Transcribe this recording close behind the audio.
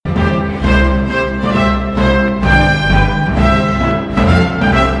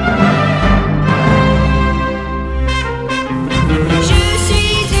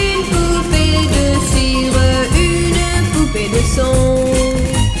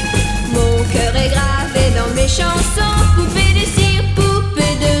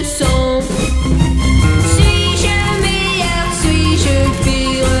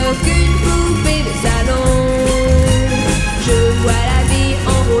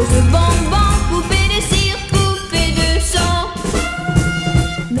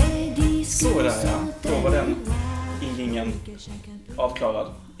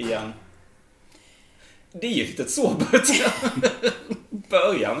avklarad igen. Det är ju lite sobert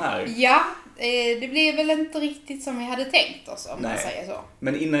början här. Ja, det blev väl inte riktigt som vi hade tänkt oss, om man säger så.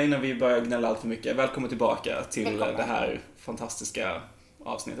 Men innan vi börjar gnälla allt för mycket, välkommen tillbaka till det här fantastiska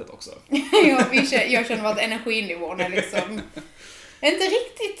avsnittet också. Jag känner att energinivån är liksom inte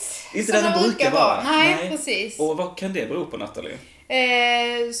riktigt inte som den brukar vara. Nej, precis. Och vad kan det bero på, Nathalie?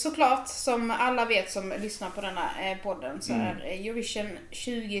 Såklart, som alla vet som lyssnar på denna podden, så är Eurovision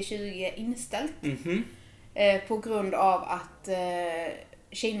 2020 inställt. På grund av att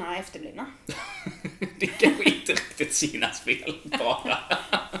Kina är efterblivna. Det kanske inte riktigt Kinas fel bara.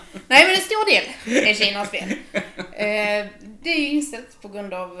 Nej, men en stor del är Kinas fel. Det är ju inställt på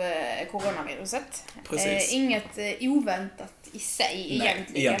grund av coronaviruset. Inget oväntat i sig. Nej,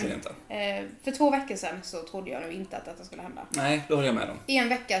 egentligen inte. För 2 veckor sedan så trodde jag nog inte att detta skulle hända. Nej, då håller jag med dem.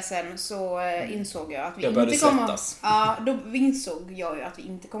 1 vecka sedan så insåg jag att vi inte kommer... Ja, då insåg jag ju att vi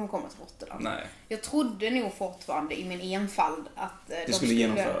inte kommer komma till Rotterdam. Nej. Jag trodde nog fortfarande i min enfald att det skulle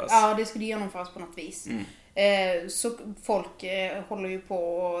genomföras. Ja, det skulle genomföras på något vis. Så folk håller ju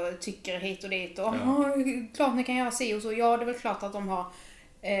på och tycker hit och dit och klart ni kan göra se och så. Ja, det är väl klart att de har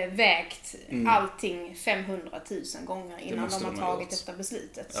vägt allting 500 000 gånger innan de har tagit detta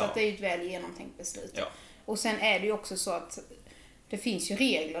beslutet. Så att det är ju ett väl genomtänkt beslut. Och sen är det ju också så att det finns ju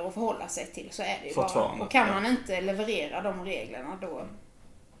regler att förhålla sig till, så är det ju bara. Och kan man inte leverera de reglerna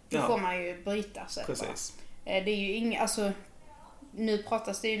då får man ju bryta sig. Precis. Det är ju alltså nu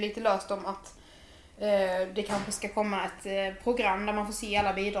pratas det ju lite löst om att det kanske ska komma ett program där man får se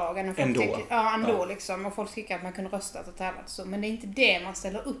alla bidragen. Ändå. Liksom, och folk tycker att man kunde rösta och tävlat så. Men det är inte det man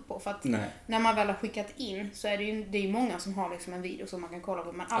ställer upp på. För att när man väl har skickat in så är det är ju många som har liksom en video som man kan kolla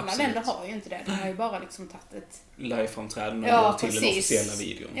på. Men alla länder har ju inte det. De har ju bara liksom tagit ett live-framträdande till den officiella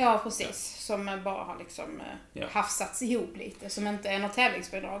videon. Ja, precis. Som bara har liksom hafsats ihop lite. Som inte är något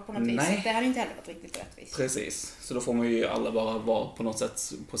tävlingsbidrag på något vis. Så det hade inte heller varit riktigt rättvist. Precis. Så då får man ju alla bara vara på något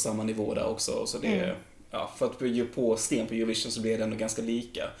sätt på samma nivå där också. Så det för att ge på sten på Eurovision så blir det ändå ganska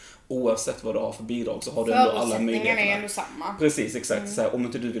lika. Oavsett vad du har för bidrag så har du ändå alla möjligheterna. Är ändå samma. Precis, exakt. Så här, om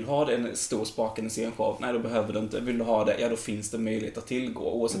inte du vill ha en stor spakande scenshow, nej då behöver du inte. Vill du ha det, ja då finns det möjlighet att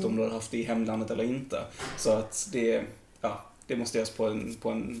tillgå. Oavsett om du har haft det i hemlandet eller inte. Så att det måste göras på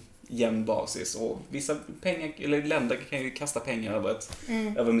en jämn basis. Och vissa länder kan ju kasta pengar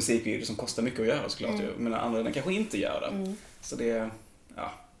över musikvideor som kostar mycket att göra såklart. Men andra länder kanske inte gör det. Så det,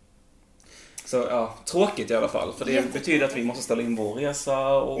 Så tråkigt i alla fall. För det betyder att vi måste ställa in vår resa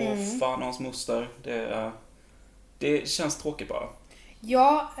och fan hans moster. Det känns tråkigt bara.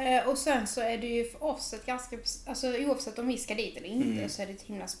 Ja, och sen så är det ju för oss ett ganska... Alltså oavsett om vi ska dit eller inte så är det ett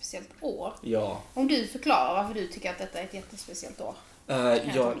himla speciellt år. Ja. Om du förklarar varför du tycker att detta är ett jättespeciellt år.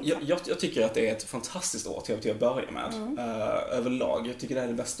 Jag tycker att det är ett fantastiskt år till att börja med. Överlag. Jag tycker det är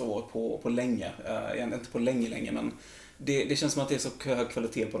det bästa året på länge. Inte på länge, men det känns som att det är så hög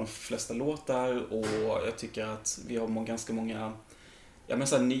kvalitet på de flesta låtar. Och jag tycker att vi har ganska många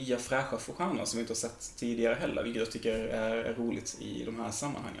nya fräscha stjärnor som vi inte har sett tidigare heller. Vilket jag tycker är roligt i de här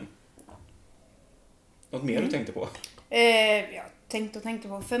sammanhangen. Något mer du tänkte på? Jag tänkte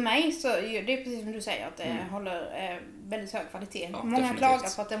på. För mig så det är precis som du säger att det håller väldigt hög kvalitet. Ja, många definitivt.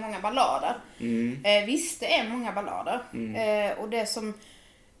 Klagar på att det är många ballader. Visst, det är många ballader. Och det som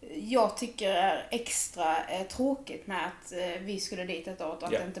jag tycker är extra tråkigt med att vi skulle dit ett år och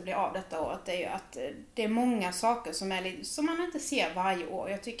att det inte blir av detta året, det är ju att det är många saker som man inte ser varje år.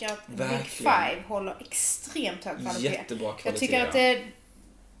 Jag tycker att Big Five håller extremt hög kvalitet. Jättebra kvalitet. Jag tycker att det är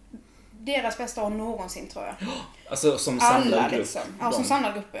deras bästa år någonsin, tror jag. Alltså som samlad grupp. Liksom. Ja, som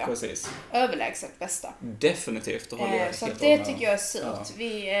samlad grupp, ja. Precis. Överlägset bästa. Definitivt, det håller jag så helt det tycker jag är surt. Ja.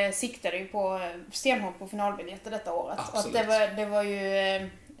 Vi siktade ju på stenhårt på finalbiljetter detta året. Absolut. Och det var ju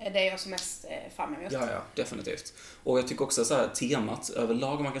det jag som mest fram emot. Ja, definitivt. Och jag tycker också så här, temat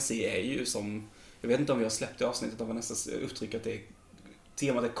överlag man kan se är ju som, jag vet inte om vi har släppt det avsnittet av nästa uttryck att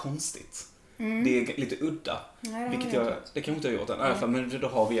temat är konstigt. Det är lite udda. Nej, det kan inte ha gjort än. I alla fall, men då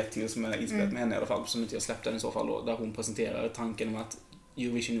har vi ett till som är inspelat med henne i alla fall, som inte jag släppte den i så fall då, där hon presenterar tanken om att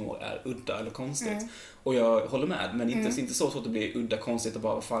Eurovision i år är udda eller konstigt. Och jag håller med, men inte så att det blir udda konstigt och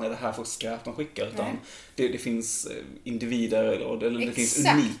bara vad fan är det här för skräp de skickar, utan det finns individer och det finns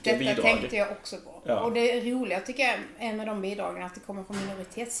unika bidrag. Exakt, det tänkte jag också på. Ja. Och det roliga tycker jag är med de bidragen att det kommer från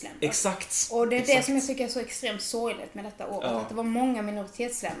minoritetsländer. Exakt. Och det är det som jag tycker är så extremt sorgligt med detta året, att det var många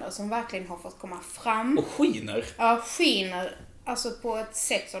minoritetsländer som verkligen har fått komma fram. Och skiner. Ja, skiner. Alltså på ett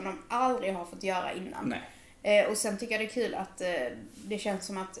sätt som de aldrig har fått göra innan. Nej. Och sen tycker jag det är kul att det känns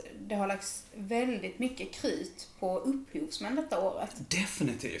som att det har lagts väldigt mycket krut på upphovsmän detta året.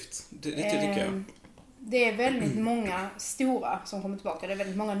 Definitivt. Det tycker jag. det är väldigt många stora som kommer tillbaka. Det är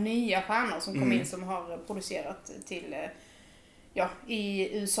väldigt många nya stjärnor som kommer in som har producerat till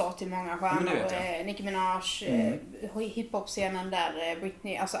i USA till många stjärnor. Nicki Minaj, hiphop-scenen där,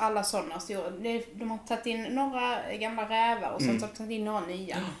 Britney, alltså alla sådana stora. De har tagit in några gamla rävar och sen har de tagit in några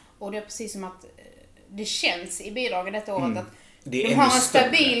nya. Och det är precis som att det känns i bidragen detta året att de har en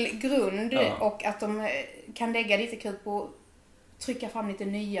stabil grund och att de kan lägga lite krut på trycka fram lite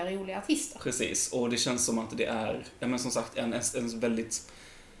nya roliga artister. Precis, och det känns som att det är som sagt en väldigt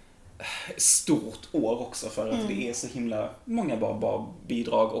stort år också för att det är så himla många bra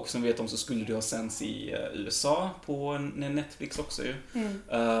bidrag, och som vet om så skulle det ha sänds i USA på Netflix också ju.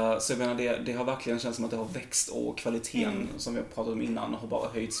 Så jag menar det har verkligen känts som att det har växt, och kvaliteten som vi har pratat om innan har bara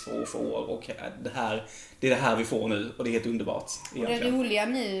höjts för år, och det är det här vi får nu, och det är helt underbart egentligen. Och det roliga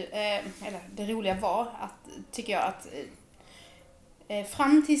nu, det roliga var tycker jag att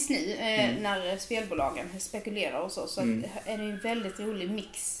fram tills nu när spelbolagen spekulerar och så är det en väldigt rolig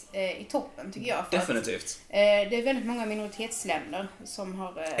mix i toppen tycker jag. Definitivt. Det är väldigt många minoritetsländer som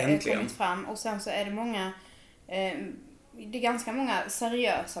har kommit fram, och sen så är det det är ganska många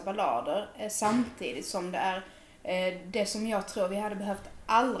seriösa ballader samtidigt som det är det som jag tror vi hade behövt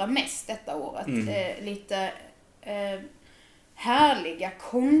allra mest detta året. Lite härliga,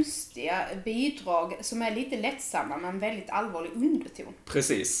 konstiga bidrag som är lite lättsamma men väldigt allvarlig underton.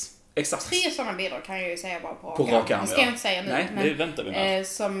 Precis, exakt. 3 sådana bidrag kan jag ju säga bara på rak arm. Det ska jag inte säga nu. Nej, men det väntar vi med.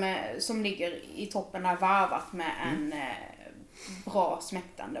 Som ligger i toppen där, varvat med en bra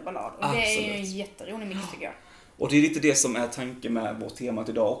smäktande ballad. Och det är ju en jätterolig mix tycker jag. Och det är lite det som är tanken med vårt tema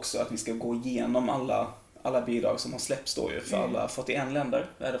idag också, att vi ska gå igenom alla bidrag som har släppts då ju för alla 41 länder.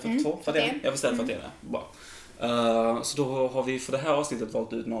 Är det 42? 41? Jag beställer 41. Bra. Så då har vi för det här avsnittet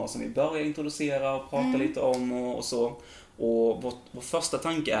valt ut några som vi börjar introducera och prata lite om och så. Och vår första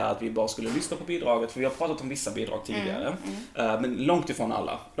tanke är att vi bara skulle lyssna på bidraget, för vi har pratat om vissa bidrag tidigare. Men långt ifrån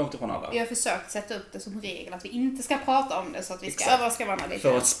alla. Vi har försökt sätta upp det som regel att vi inte ska prata om det, så att vi ska överraska varandra lite.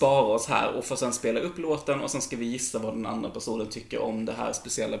 För att spara oss här och för sen spela upp låten, och sen ska vi gissa vad den andra personen tycker om det här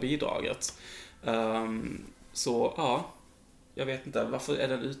speciella bidraget. Så ja, jag vet inte. Varför är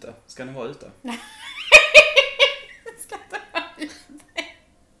den ute? Ska den vara ute?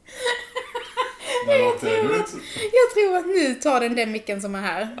 Jag tror att nu tar den micken som är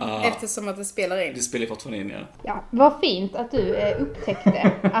här, eftersom att det spelar in. Det spelar fortfarande in, ja. Vad fint att du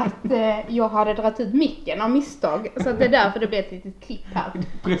upptäckte att jag hade dragit ut micken av misstag. Så att det är därför det blev ett litet klipp här.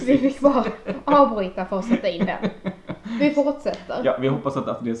 Precis. Vi fick bara avbryta för att sätta in den. Vi fortsätter. Ja, vi hoppas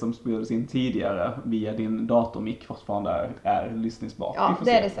att det som spelades in tidigare via din datormick fortfarande är lyssningsbart. Ja,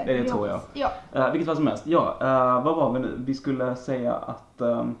 det är det säkert. Det tror jag. Ja. Vilket fall som helst. Ja, vad var vi nu? Vi skulle säga att...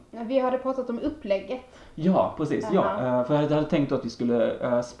 Vi hade pratat om upplägget. Ja, precis. Ja, för jag hade tänkt att vi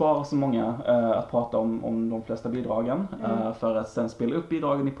skulle spara så många att prata om de flesta bidragen. För att sen spela upp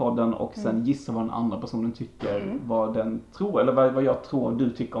bidragen i podden och sen gissa vad den andra personen tycker, vad den tror, eller vad jag tror du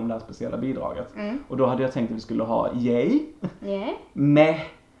tycker om det här speciella bidraget. Och då hade jag tänkt att vi skulle ha yay, meh,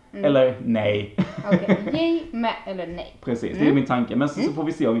 eller nej. Okej, yay, meh eller nej. Precis, det är min tanke. Men så får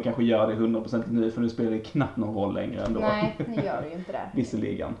vi se om vi kanske gör det 100% nu, för nu spelar det knappt någon roll längre ändå. Nej, ni gör det ju inte det.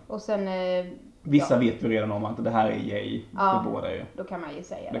 Visserligen. Och sen... Vissa vet vi redan om att det här är yay för båda ju. Då kan man ju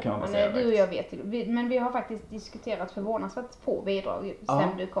säga det. Det kan man men säga, du och jag vet men vi har faktiskt diskuterat förvånansvärt få bidrag sen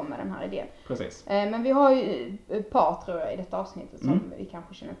du kom med den här idén. Precis. Men vi har ju ett par, tror jag, i detta avsnittet som vi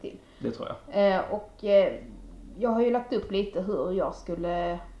kanske känner till. Det tror jag. Och jag har ju lagt upp lite hur jag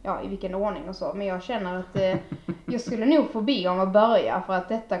skulle, i vilken ordning och så. Men jag känner att jag skulle nog få be om att börja, för att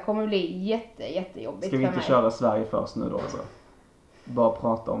detta kommer bli jättejobbigt för mig. Ska vi inte köra Sverige först nu då också? Bara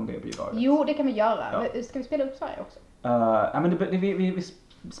prata om det bidraget. Jo, det kan vi göra. Ja. Ska vi spela upp Sverige också? Men vi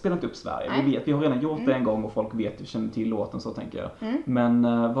spelar inte upp Sverige. Vi har redan gjort det en gång och folk känner till låten, så tänker jag. Men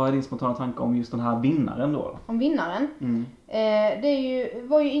vad är din spontana tanke om just den här vinnaren då? Om vinnaren? Det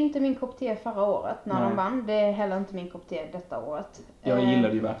var ju inte min kopp te förra året när de vann. Det är heller inte min kopp te detta året. Jag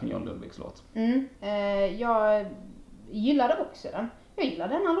gillade ju verkligen John Lundviks låt. Jag gillade också den. Jag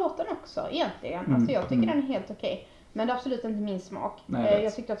gillade den här låten också egentligen. Alltså jag tycker den är helt okej. Men det är absolut inte min smak.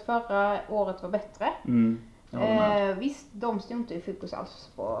 Jag tyckte att förra året var bättre. Visst, de står inte i fokus alls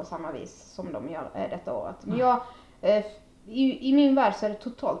på samma vis som de gör detta året. Men i min värld så är det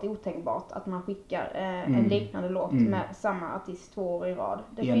totalt otänkbart att man skickar en liknande låt med samma artist 2 år i rad.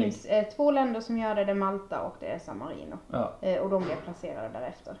 Det finns 2 länder som gör det är Malta och det är San Marino. Och de blir placerade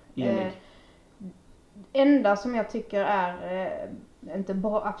därefter. Enda som jag tycker är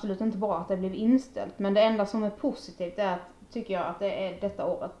absolut inte bra att det blev inställt, men det enda som är positivt är att tycker jag att det är detta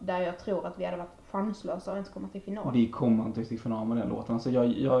året där jag tror att vi hade varit chanslösa och inte komma till final. Vi kommer inte till final med den låten. Alltså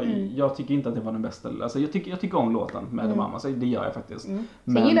jag tycker inte att det var den bästa. Alltså jag tycker om låten med The Mamas. Det gör jag faktiskt. Men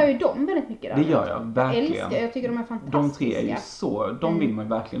sen gillar ju de väldigt mycket där. Det gör jag, verkligen. Jag tycker de är fantastiska. De tre är ju så, de vill man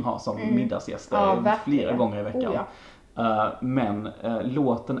verkligen ha som middagsgäster flera gånger i veckan. Men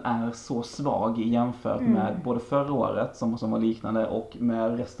låten är så svag jämfört med både förra året som var liknande och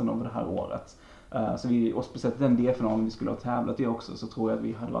med resten av det här året. Och speciellt den D-finalen vi skulle ha tävlat i också, så tror jag att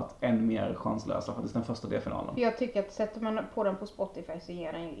vi hade varit än mer chanslösa faktiskt den första D-finalen. Jag tycker att sätter man på den på Spotify så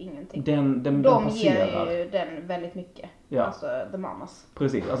ger den ju ingenting. Den de ger ju den väldigt mycket. Ja. Alltså The Mamas.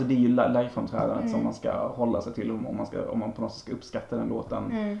 Precis, alltså det är ju liveframträdandet som man ska hålla sig till om man på något sätt ska uppskatta den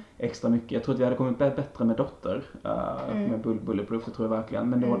låten extra mycket. Jag tror att vi hade kommit bättre med Dotter med Bulletproof, det tror jag verkligen.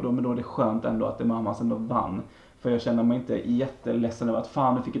 Men då är det skönt ändå att The Mamas ändå vann. För jag känner mig inte jätteledsen över att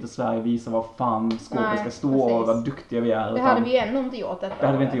fan, nu fick inte Sverige visa vad fan skåpet ska stå och vad duktiga vi är. Det hade vi ändå inte gjort detta. Det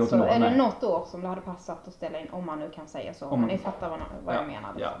hade vi inte gjort så ändå, är det något år som det hade passat att ställa in, om man nu kan säga så. Om ni fattar vad jag menar.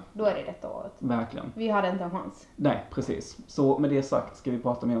 Ja. Då är det detta året. Verkligen. Vi hade inte en chans. Nej, precis. Så med det sagt ska vi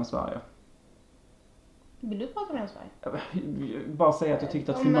prata mer om Sverige. Vill du prata mer om Sverige? Bara säga att jag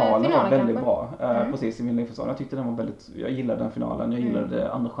tyckte att finalen var väldigt bra. Precis, i min livsförsörjning. Jag tyckte den var väldigt, jag gillade den finalen. Jag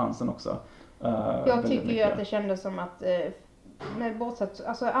gillade andra chansen också. Jag tycker ju att det kändes som att med bortsett,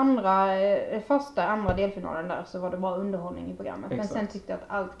 alltså första, andra delfinalen där så var det bra underhållning i programmet. Exakt. Men sen tyckte jag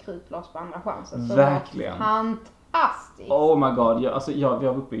att allt krut lades på andra chansen. Så verkligen. Det var fantastiskt. Oh my god, jag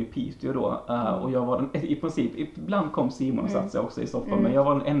var uppe i Piteå då och jag var den, i princip, ibland kom Simon och satte sig också i soffan, men jag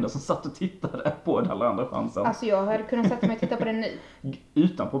var den enda som satt och tittade på den andra chansen. Alltså jag hade kunnat sätta mig och titta på den nu.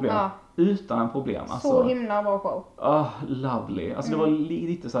 Utan problem. Ja. Utan problem. Alltså, så himla bra show. Lovely. Alltså det var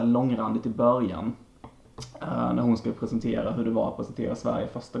lite så här långrandigt i början. När hon skulle presentera hur det var att presentera Sverige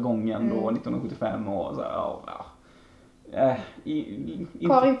första gången då 1975 och så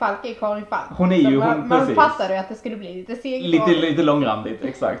Karin Falk är Karin Falk. Hon är ju man fattade ju att det skulle bli lite segt. Lite långrandigt,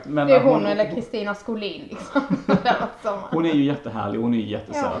 exakt. Men det är hon eller Kristina Skolin liksom. Hon är ju jättehärlig, hon är ju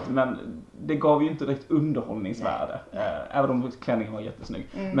jättesöt. Men det gav ju inte direkt underhållningsvärde. Även om klänningen var jättesnygg.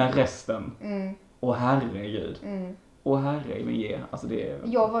 Men resten, och herregud. Och herregud, alltså det.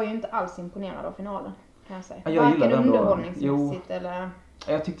 Jag var ju inte alls imponerad av finalen, kan jag säga. Jag gillade den underhållningsmässigt eller.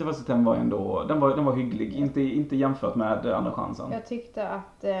 Jag tyckte faktiskt att den var ändå, den var hygglig, inte jämfört med andra chansen. Jag tyckte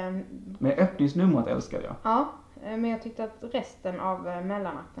att men öppningsnumret älskade jag. Ja, men jag tyckte att resten av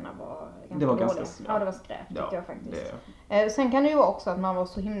mellanakterna var ganska dåliga. Ja, det var skräp tyckte jag faktiskt. Sen kan det ju vara också att man var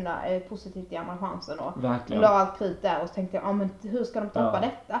så himla positivt i andra chansen då. Verkligen. La allt krut där och så tänkte jag, men hur ska de toppa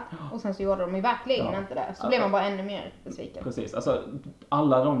detta? Och sen så gjorde de ju verkligen inte det. Så blev man bara ännu mer besviken. Precis, alltså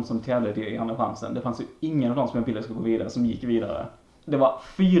alla de som tävlade i andra chansen, det fanns ju ingen av dem som jag ville skulle gå vidare som gick vidare. Det var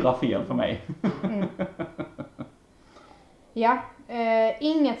 4 fel för mig. Ja,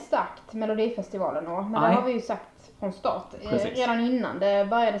 inget starkt Melodifestivalen då. Men det har vi ju sagt från start. Redan innan det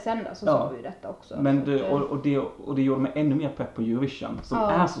började sända så sa vi ju detta också. Men det gjorde mig ännu mer pepp på Eurovision som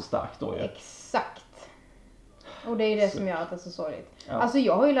är så starkt då ju. Exakt. Och det är det som gör att det är så sorgligt. Alltså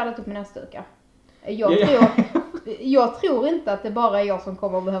jag har ju laddat upp min näsdukar. Jag tror inte att det bara är jag som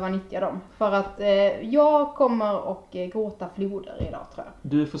kommer att behöva nyttja dem. För att jag kommer att gråta floder idag, tror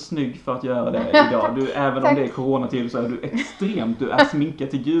jag. Du är för snygg för att göra det idag. Även om det är coronatid så är du extremt. Du är sminkad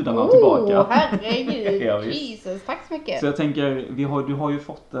till gudarna tillbaka. Herregud. Jesus, tack så mycket. Så jag tänker, du har ju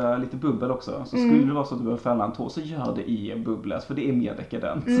fått lite bubbel också. Så skulle det vara så att du behöver fälla en tår, så gör det i bubblet. För det är mer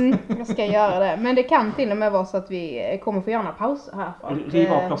dekadent. Jag ska göra det. Men det kan till och med vara så att vi kommer få göra en paus här.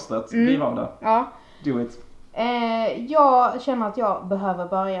 Riv av plåstret. Riv av det. Ja. Do it. Jag känner att jag behöver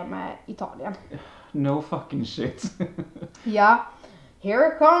börja med Italien. No fucking shit. Ja.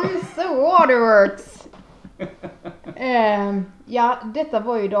 Here comes the waterworks. Ja, detta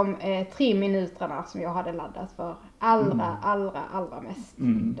var ju de 3 minuterna som jag hade laddat för allra mest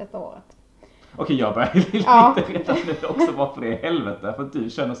detta året. Okej, jag börjar lite redan nu också bara för det helvete, för att du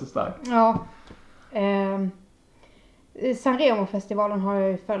känner så starkt. Ja. Sanremo-festivalen har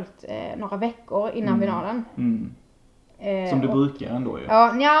jag ju följt några veckor innan finalen. Som du brukar ändå ju.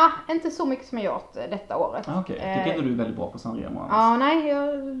 Ja, inte så mycket som jag gjort detta året. Okej, tycker inte du är väldigt bra på Sanremo annars? Ja, nej, jag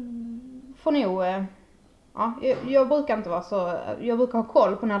får nog. Jag brukar inte vara så. Jag brukar ha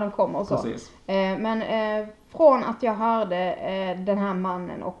koll på när de kommer och så. Precis. Men från att jag hörde den här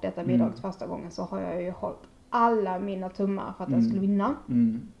mannen och detta bidrag första gången så har jag ju hållit alla mina tummar för att jag skulle vinna.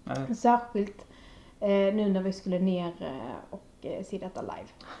 Särskilt nu när vi skulle ner och se detta live.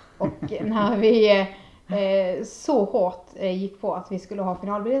 Och när vi så hårt gick på att vi skulle ha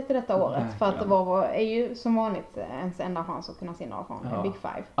finalbiljetter detta året. För att det är ju som vanligt ens enda chans att kunna se några från Big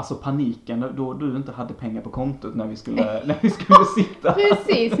Five. Alltså paniken då du inte hade pengar på kontot när vi skulle sitta.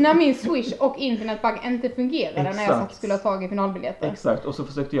 Precis, när min Swish och internetbank inte fungerade när jag skulle ha tagit finalbiljetter. Exakt, och så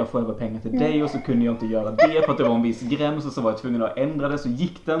försökte jag få över pengar till dig och så kunde jag inte göra det för att det var en viss gräns och så var jag tvungen att ändra det, så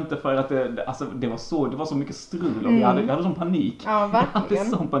gick det inte för att det var så mycket strul och jag hade sån panik. Ja, verkligen. Jag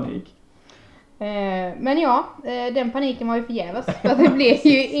hade sån panik. Men ja, den paniken var ju förgäves. För det blev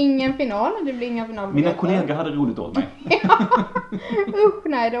ju ingen final. Det blev inga final. Mina kollegor hade roligt åt mig. Usch,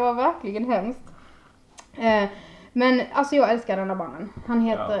 nej, det var verkligen hemskt. Men alltså jag älskar den där barnen. Han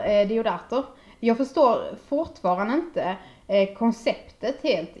heter Deodato. Jag förstår fortfarande inte konceptet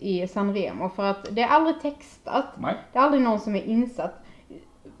helt i Sanremo. För att det är aldrig textat. Nej. Det är aldrig någon som är insatt.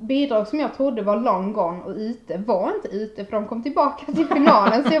 Bidrag som jag trodde var long gone och ute var inte ute, för de kom tillbaka till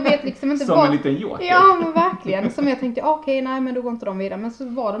finalen, så jag vet liksom inte som en liten joker. Ja, men verkligen. Som jag tänkte, okej, nej, men då går inte de vidare. Men så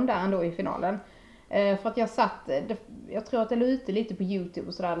var de där ändå i finalen. För att jag tror att det låg ute lite på YouTube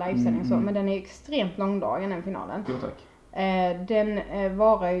och sådär, livesändning så, men den är extremt långdragen, den finalen. Jo, tack. Den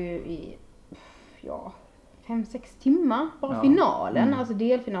varar ju i 5-6 timmar bara finalen. Alltså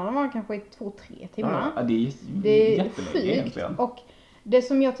delfinalen var kanske i 2-3 timmar. Ja, det är jättelänge egentligen. Och det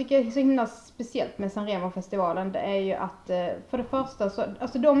som jag tycker är så himla speciellt med Sanremo-festivalen, det är ju att för det första så,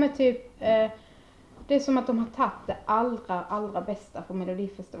 alltså de är typ, det är som att de har tagit det allra bästa från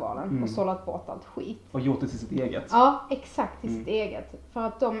Melodifestivalen och sållat bort allt skit. Och gjort det till sitt eget. Ja, exakt till sitt eget. För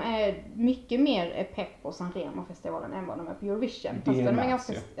att de är mycket mer pepp på Sanremo-festivalen än vad de är på Eurovision. Fast de är en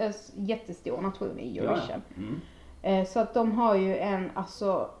ganska jättestor nation i Eurovision. Ja. Så att de har ju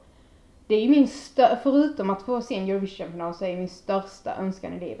det är ju min förutom att få se en Eurovision-final, så är min största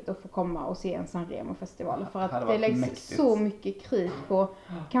önskan i livet att få komma och se en Sanremo-festival. För att det läggs så mycket krut på,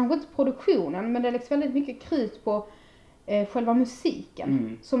 kanske inte produktionen, men det läggs väldigt mycket krut på själva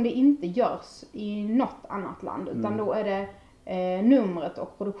musiken. Som det inte görs i något annat land, utan då är det numret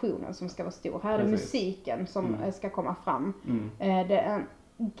och produktionen som ska vara stor. Här är det musiken som ska komma fram. Det är en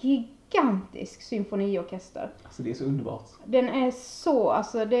gigantisk symfoniorkester. Alltså det är så underbart. Den är så,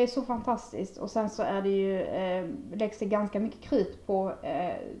 det är så fantastiskt. Och sen så är det ju, läggs det ganska mycket krut på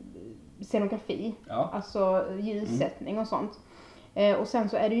scenografi. Ja. Alltså ljussättning och sånt. Och sen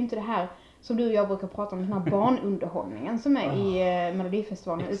så är det ju inte det här som du och jag brukar prata om, den här barnunderhållningen som är i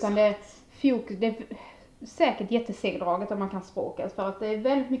Melodifestivalen. Utan det är säkert jättesegdraget om man kan språket. För att det är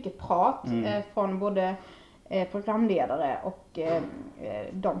väldigt mycket prat från både programledare och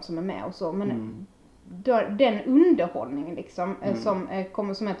de som är med och så, men den underhållningen liksom som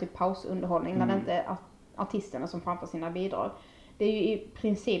kommer som är typ pausunderhållning när det inte är artisterna som framför sina bidrag. Det är ju i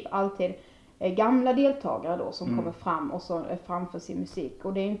princip alltid gamla deltagare då som kommer fram och så framför sin musik,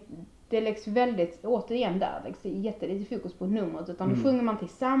 och det läggs väldigt, återigen där läggs det jättelite fokus på numret, utan då sjunger man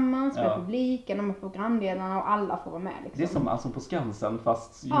tillsammans med publiken och med programledarna och alla får vara med liksom. Det är som alltså på Skansen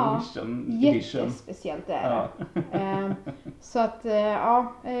fast Eurovision edition. Jättespeciellt är det. Så att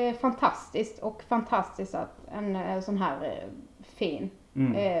fantastiskt, och fantastiskt att en sån här fin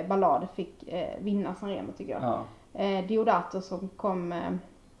ballad fick vinna Sanremo, tycker jag. Deodato som kom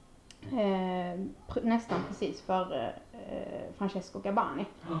nästan precis för Francesco Gabani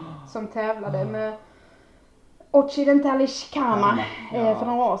som tävlade med Occidentali Chicama för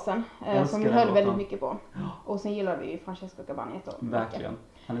några år sedan, som vi höll väldigt mycket på. Och sen gillar vi ju Francesco Gabani ett år. Verkligen,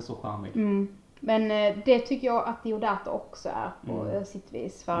 han är så charmig. Men det tycker jag att Deodato också är på sitt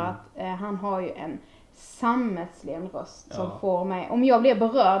vis, för att han har ju en sammetslen röst som får mig, om jag blir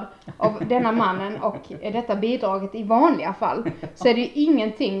berörd av denna mannen och detta bidraget i vanliga fall, så är det ju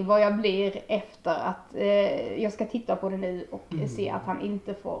ingenting vad jag blir efter att jag ska titta på det nu och se att han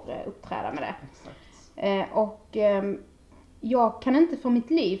inte får uppträda med det. Och jag kan inte för mitt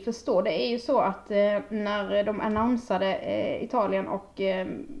liv förstå, det är ju så att när de annonsade Italien och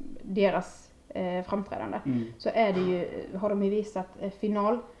deras framträdande så är det ju, har de ju visat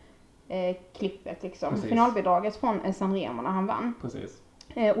klippet liksom. Precis. Finalbidraget från Sanremo när han vann. Precis.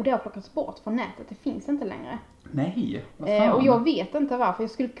 Och det har plockats bort från nätet. Det finns inte längre. Nej, och jag vet inte varför.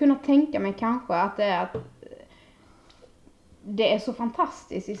 Jag skulle kunna tänka mig kanske att det är så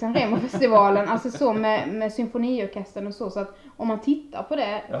fantastiskt i Sanremo-festivalen. Alltså så med symfoniorkestern och så att om man tittar på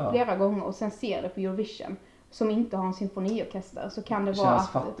det flera gånger och sen ser det på Eurovision som inte har en symfoniorkester, så kan det vara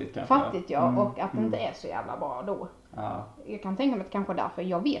fattigt och att det inte är så jävla bra då. Ja. Jag kan tänka mig att kanske därför,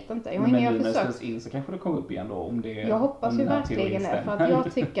 jag vet inte. Men nu när det ställs in så kanske det kommer upp igen då, om det. Jag hoppas ju verkligen det, för att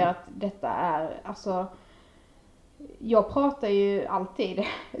jag tycker att detta är, alltså, jag pratar ju alltid,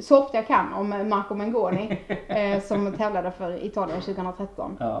 så ofta jag kan, om Marco Mengoni som tävlade för Italien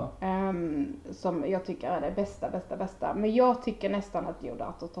 2013. Ja. Som jag tycker är det bästa. Men jag tycker nästan att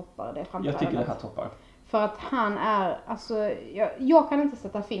Deodato toppar det framträdandet. Jag tycker det här toppar. För att han är, alltså, jag kan inte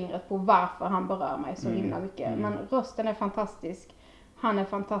sätta fingret på varför han berör mig så himla mycket. Men rösten är fantastisk, han är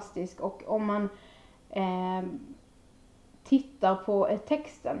fantastisk, och om man tittar på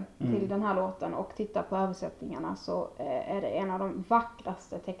texten till den här låten och tittar på översättningarna, så är det en av de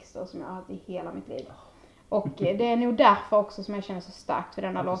vackraste texter som jag har hört i hela mitt liv. Och det är nog därför också som jag känner så starkt för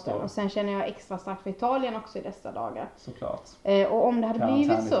den här låten. Och sen känner jag extra starkt för Italien också i dessa dagar. Såklart. Och om det hade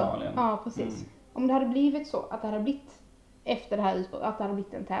blivit så, Italien. ja precis. Om det hade blivit så att det hade blivit efter det här utbrottet, att det hade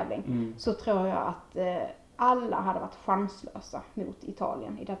blivit en tävling, så tror jag att alla hade varit chanslösa mot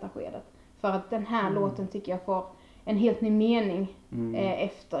Italien i detta skedet. För att den här låten tycker jag får en helt ny mening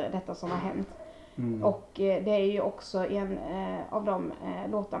efter detta som har hänt. Och det är ju också en av de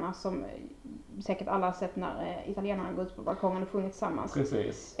låtarna som säkert alla har sett när italienarna går ut på balkongen och sjunger tillsammans.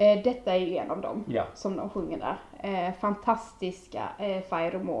 Precis. Detta är ju en av dem som de sjunger där. Fantastiska Fai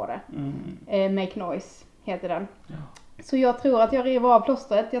Rumore. Make Noise heter den. Ja. Så jag tror att jag river av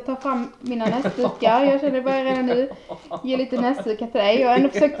plåstret. Jag tar fram mina näsdukar. Jag känner bara redan nu ge lite näsdukar till dig. Jag har ändå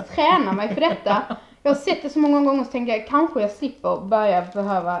försökt träna mig för detta. Jag har sett det så många gånger, så tänker jag kanske jag slipper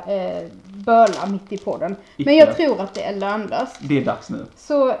behöva böla mitt i podden. Men jag tror att det är lönlöst. Det är dags nu.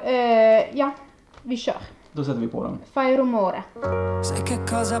 Så ja, vi kör. Då sätter vi på den. Fai rumore. Sai che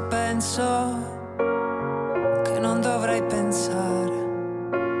cosa penso? Che non dovrei pensare.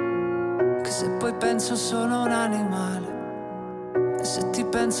 Che se poi penso sono un animale. E se ti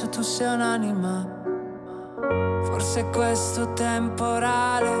penso tu sei un'anima. Forse è questo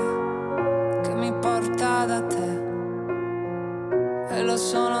temporale che mi porta da te. E lo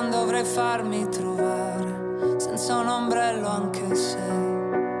so, non dovrei farmi trovare senza un ombrello, anche se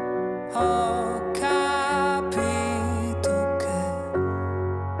ho capito che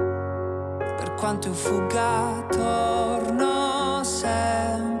per quanto io fugga torno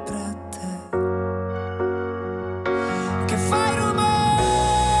sempre a te. Che fai rumore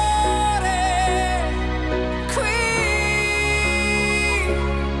qui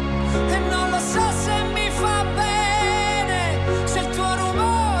e non lo so se mi fa bene, se il tuo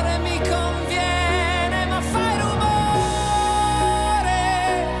rumore mi conviene, ma fai rumore,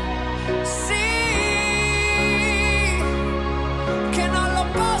 sì, che non lo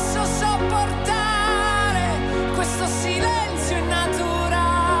posso sopportare, questo silenzio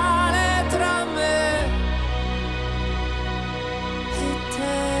innaturale tra me e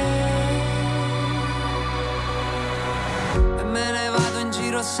te. E me ne vado in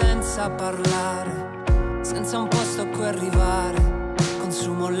giro senza parlare, senza un posto a cui arrivare.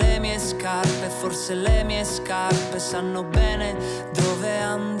 Consumo le mie scarpe, forse le mie scarpe sanno bene dove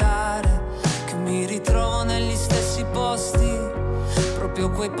andare. Che mi ritrovo negli stessi posti, proprio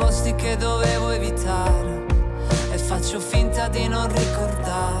quei posti che dovevo evitare. E faccio finta di non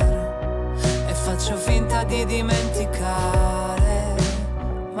ricordare, e faccio finta di dimenticare.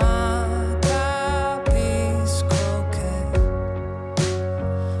 Ma capisco che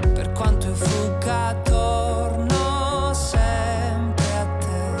per quanto io fugga torno sempre a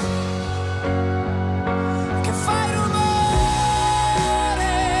te. Che fai rumore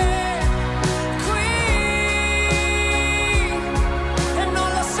qui e non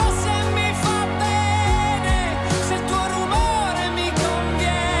lo so se mi fa bene, se il tuo rumore mi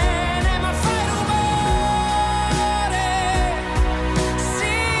conviene, ma fai rumore,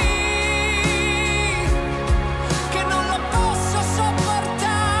 sì, che non lo posso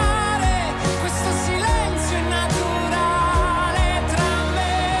sopportare, questo silenzio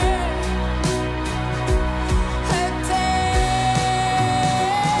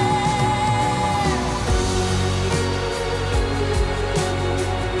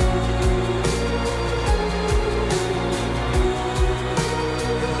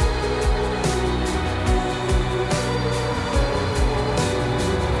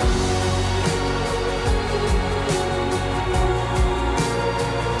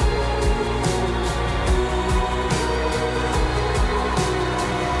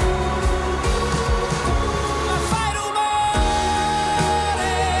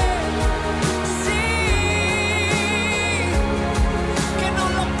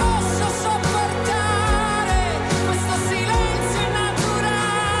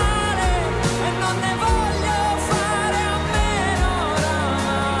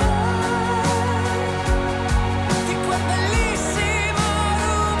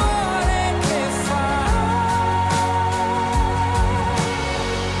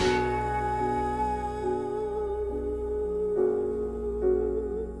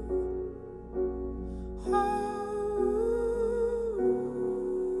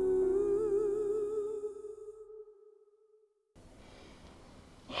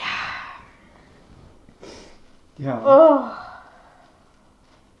Ja.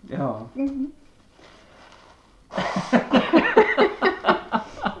 Ja.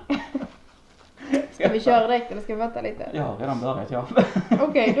 Ska vi köra direkt eller ska vi vänta lite? Jag har redan börjat, ja.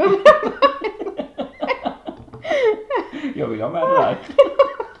 Okej, då. Jag vill ha med det där.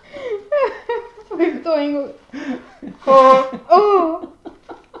 Får vi ta en gång?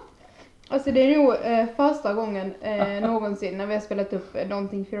 Alltså det är nog första gången någonsin när vi har spelat upp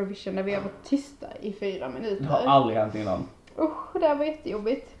någonting för Eurovision där vi har varit tysta i 4 minuter. Det har aldrig hänt innan. Det här var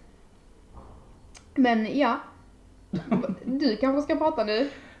jättejobbigt. Men ja. Du kanske ska prata nu.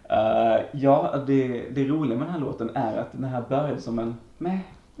 Ja, det roliga med den här låten är att den här började som en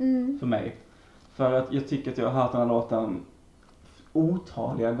för mig. För att jag tycker att jag har hört den här låten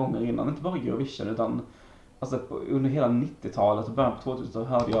otaliga gånger innan. Inte bara Eurovision utan alltså, under hela 90-talet och början på 2000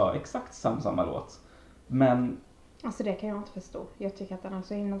 hörde jag exakt samma låt. Men... Alltså det kan jag inte förstå. Jag tycker att den är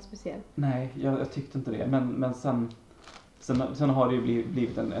så himla speciell. Nej, jag tyckte inte det. Men sen har det ju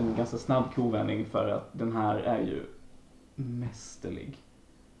blivit en ganska snabb kovändning för att den här är ju mästerlig.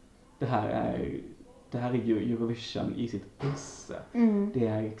 Det här är ju Eurovision i sitt esse. Det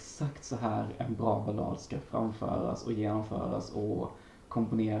är exakt så här en bra ballad ska framföras och genomföras och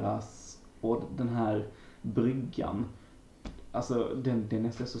komponeras. Och den här bryggan, alltså den är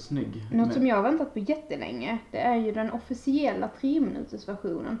nästan så snygg. Något som jag har väntat på jättelänge, det är ju den officiella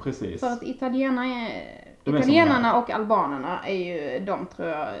 3-minutersversionen. Precis. För att italienarna och albanerna är ju de, tror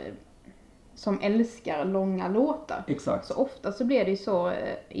jag, som älskar långa låtar. Exakt. Så ofta så blir det ju så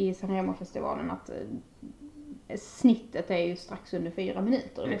i Sanremo-festivalen att snittet är ju strax under 4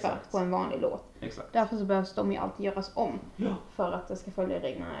 minuter ungefär på en vanlig låt. Exakt. Därför så behövs de ju alltid göras om för att det ska följa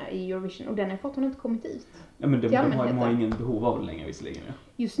reglerna i Eurovision. Och den har fortfarande inte kommit ut. Ja, men de har ingen behov av det längre visserligen. Ja.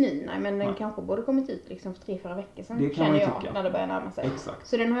 Just nu, nej, men den kanske borde kommit ut liksom för 3-4 veckor sedan. Det kan känner man jag tycka. när det börjar närma sig. Exakt.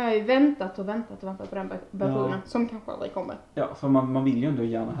 Så den har jag ju väntat på den versionen som kanske aldrig kommer. Ja, för man vill ju ändå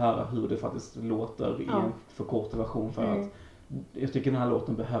gärna höra hur det faktiskt låter i en förkortad version för att jag tycker den här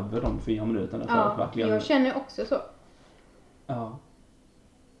låten behöver de 4 minuterna för att verkligen... jag känner också så.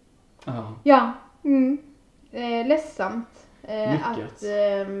 Ja. Ledsamt att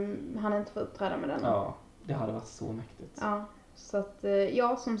han inte får uppträda med den. Ja, det hade varit så mäktigt. Ja, så att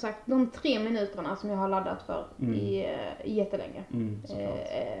som sagt, de 3 minuterna som jag har laddat för i jättelänge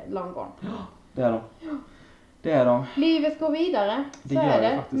long gone. Ja, det är de. Livet går vidare, det så gör är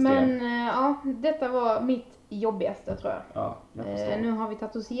det. faktiskt Men detta var mitt jobbigaste, tror jag. Ja, jag förstår. Nu har vi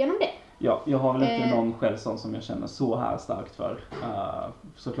tagit oss igenom det. Ja, jag har väl inte någon själv som jag känner så här starkt för.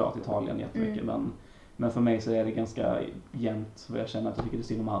 Såklart Italien jättemycket, men för mig så är det ganska jämnt vad jag känner att jag tycker det är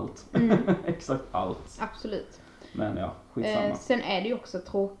synd om allt. Exakt allt. Absolut. Men ja, skitsamma. Sen är det ju också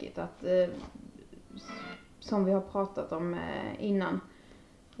tråkigt att, som vi har pratat om innan,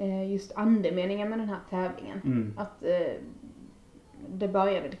 just andemeningen med den här tävlingen. Att det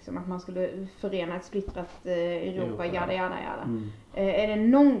började liksom att man skulle förena ett splittrat Europa, jada. Är det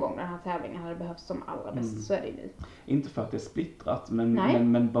någon gång den här tävlingen hade behövts som allra bäst, så är det nu. Inte för att det är splittrat,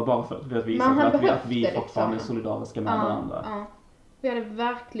 men bara för att visa att vi fortfarande är solidariska med varandra. Ja. Vi hade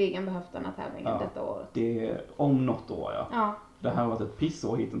verkligen behövt den här tävlingen detta året. Det är om något år, ja. Det här har varit ett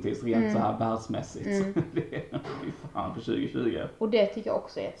pissår hittills, rent så här världsmässigt. Det är fan för 2020. Och det tycker jag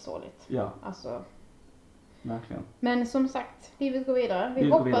också är jättesorgligt. Ja. Alltså. Verkligen. Men som sagt, livet går vidare. Vi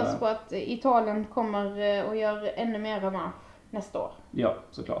hoppas på att Italien kommer och gör ännu mer revansch nästa år. Ja,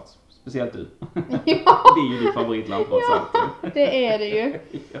 såklart. Speciellt du. Ja. Det är ju ditt favoritland trots allt. Det är det ju.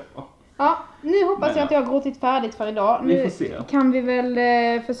 Ja, nu hoppas jag att jag har gråtit färdigt för idag. Vi får se. Kan vi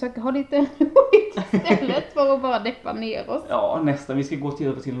väl försöka ha lite roligt istället för att bara deppa ner oss. Ja, nästa. Vi ska gå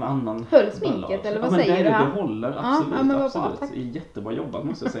över till en annan. Höll sminket eller vad säger du här? Det håller, absolut. Ja, men absolut. bra, det är jättebra jobbat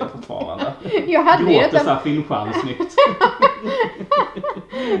måste jag säga fortfarande. Jag hade gråter så här filmstjärnsnyggt.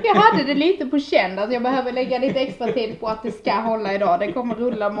 Jag hade det lite på känn att jag behöver lägga lite extra tid på att det ska hålla idag. Det kommer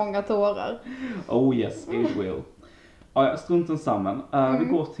rulla många tårar. Oh yes, it will. Ja, strunten samman. Vi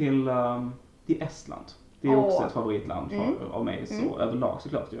går till Estland. Det är också ett favoritland av mig så överlag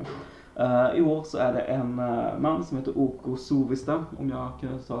såklart ju. I år så är det en man som heter Oko Suvista, om jag kan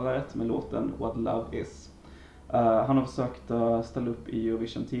uttala det rätt, med låten What Love Is. Han har försökt ställa upp i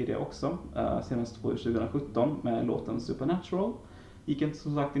Eurovision tidigare också, senast på 2017 med låten Supernatural. Gick inte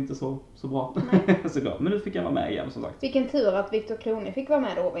som sagt inte så bra. Såklart. Men nu fick jag vara med igen som sagt. Vilken tur att Viktor Krone fick vara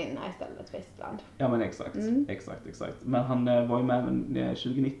med då och vinna istället för Estland. Ja men exakt. Men han var ju med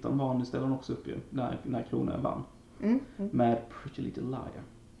 2019 var han, ställde han också upp ju när Krone vann. Med Pretty Little Liar.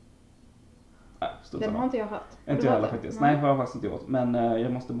 Den har inte jag hört. Inte jag heller faktiskt. Nej, har jag faktiskt inte gjort. Men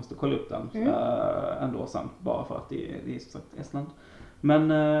jag måste kolla upp den ändå sen. Bara för att det är som sagt Estland. Men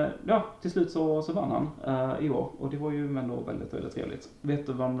ja, till slut så vann han i år. Och det var ju ändå väldigt, väldigt trevligt. Vet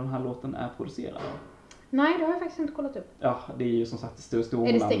du vad den här låten är producerad av? Nej, det har jag faktiskt inte kollat upp. Ja, det är ju som sagt stor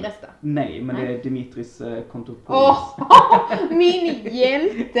Är det Första? Nej, men det är Dimitris Kontopoulos. Min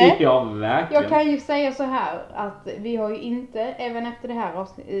hjälte! Ja, verkligen. Jag kan ju säga så här att vi har ju inte, även efter det här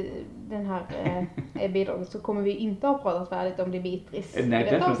den här bidraget så kommer vi inte ha pratat färdigt om Dimitris. Nej,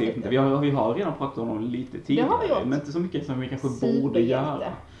 definitivt inte. Vi har redan pratat om honom lite tidigare, men inte så mycket som vi kanske borde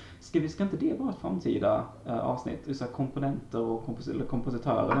göra. Ska inte det vara ett framtida avsnitt? Så komponenter och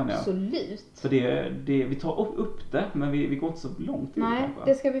kompositörer. Absolut. För vi tar upp det, men vi går inte så långt. Nej,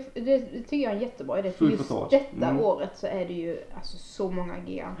 det tycker jag är en jättebra idé. För just detta året så är det ju alltså så många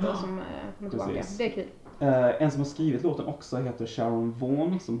giganter som kommer tillbaka. Det är kul. En som har skrivit låten också heter Sharon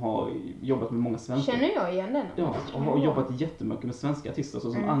Vaughan, som har jobbat med många svenska. Känner jag igen den? Ja, och har jobbat jättemycket med svenska artister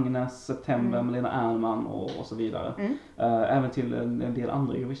såsom Agnes, September, Malena Ernman och så vidare. Även till en del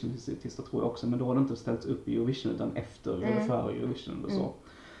andra Eurovision-artister tror jag också, men då har det inte ställts upp i Eurovision utan efter eller före Eurovision och så.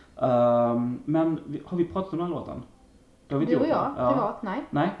 Men har vi pratat om den här låten? Du och jag, privat, nej.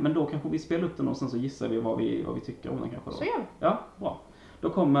 Nej, men då kanske vi spelar upp den och sen så gissar vi vad vi tycker om den kanske då. Så gör vi. Ja, bra. Då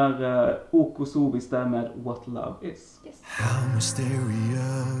kommer Oko Sobis där med What Love Is. Yes. How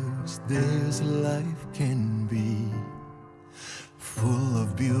mysterious this life can be, full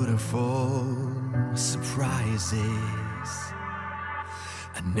of beautiful surprises.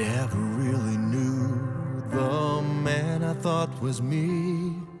 I never really knew the man I thought was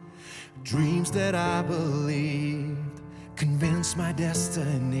me. Dreams that I believed convinced my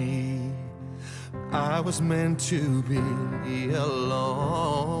destiny. I was meant to be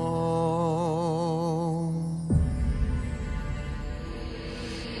alone.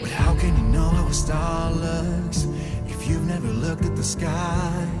 But how can you know how a star looks if you've never looked at the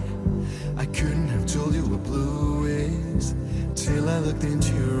sky? I couldn't have told you what blue is till I looked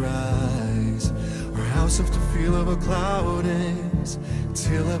into your eyes, or how soft the feel of a cloud is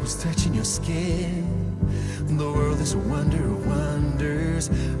till I was touching your skin. The world is a wonder of wonders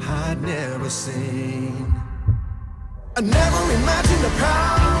I'd never seen. I never imagined the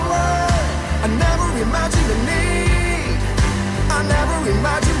power, I never imagined the need, I never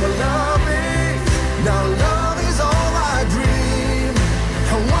imagined what love is. Now love is all I dream.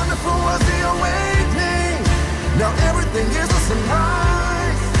 How wonderful was the awakening. Now everything is a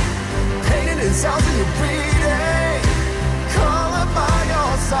sunrise, painted in sounds in your breathing, call up by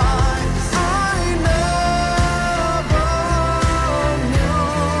your side.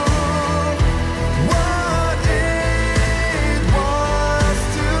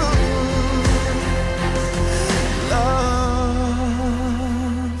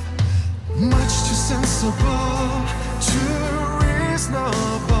 Too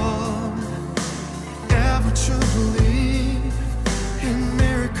reasonable, ever to believe in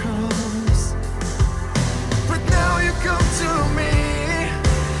miracles. But now you come to me,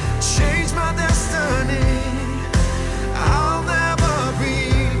 change my destiny. I'll never be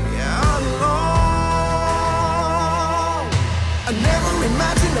alone. I never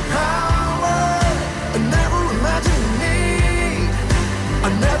imagined the power, I never imagined the need, I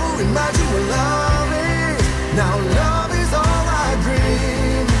never imagined what love is. Now love is all I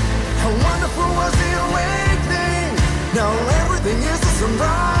dream. How wonderful was the awakening. Now everything is a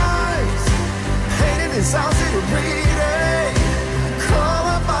sunrise, painted in sounds that you're breathing, call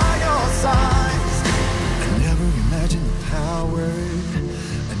up by your sides. I never imagined the power,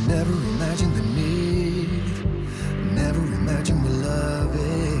 I never imagined the need, I never imagined what love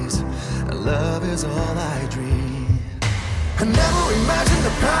is. Love is all I dream. I never imagined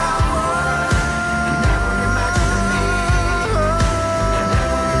the power,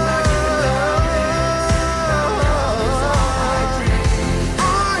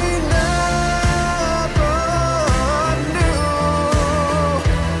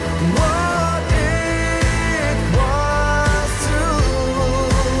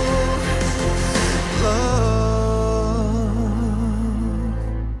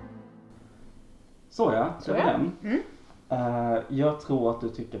 Så är den. Jag tror att du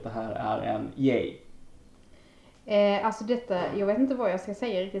tycker att det här är en yay. Alltså detta, jag vet inte vad jag ska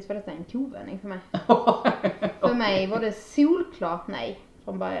säga riktigt, för detta är en kovändning för mig. För mig var det solklart nej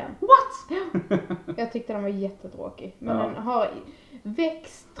från början. What? Jag tyckte den var jättetråkig. Men den har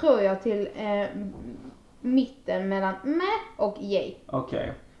växt, tror jag, till mitten mellan med och yay.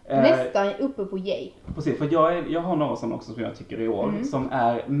 Okej. Nästan uppe på yay. Precis, för jag har några sådana också som jag tycker i år som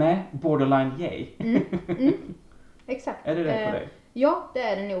är med borderline yay. Exakt. Är det för dig? Ja, det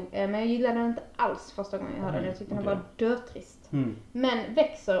är det nog. Men jag gillade den inte alls första gången jag hörde den. Jag tyckte den var dötrist. Men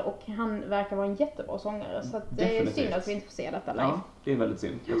växer och han verkar vara en jättebra sångare. Så att det är synd att vi inte får se detta live. Ja, det är väldigt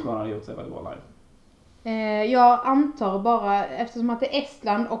synd. Jag tror han har gjort sig väldigt bra live. Jag antar bara, eftersom att det är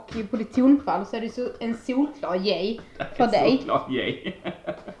Estland och på ditt tonfall så är det så en solklar yay för dig. Solklar yay.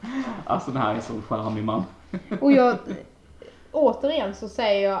 Alltså den här är så charmig man. Och jag, återigen så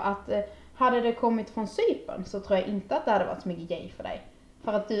säger jag att hade det kommit från Cypern så tror jag inte att det hade varit så mycket yay för dig.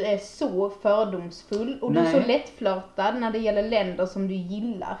 För att du är så fördomsfull och du är så lättflörtad när det gäller länder som du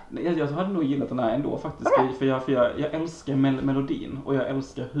gillar. Jag hade nog gillat den här ändå faktiskt. För jag älskar melodin och jag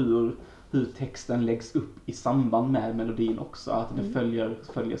älskar hur texten läggs upp i samband med melodin också. Att det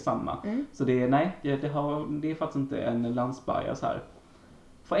följer samma. Så det är faktiskt inte en landsbias här.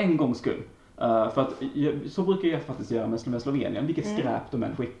 För en gångs skull. För att så brukar jag faktiskt göra med Slovenien. Vilket skräp de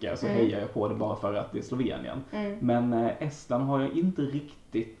än skickar så hejar jag på det bara för att det är Slovenien. Men Estland har jag inte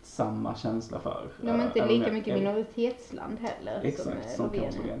riktigt samma känsla för. De är inte lika mycket minoritetsland heller. Exakt, som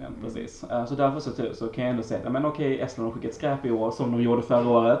Slovenien. Precis. Så därför så kan jag ändå säga att men okej, Estland har skickat skräp i år som de gjorde förra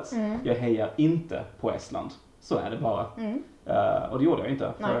året. Jag hejar inte på Estland. Så är det bara. Och det gjorde jag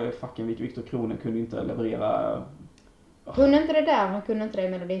inte. För fucking Viktor Kronen kunde inte leverera. Kunde inte det där, han kunde inte det i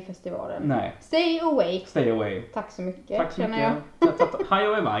Melodifestivalen. Nej. Stay away. Stay away. Tack så mycket. Tack så mycket. Hej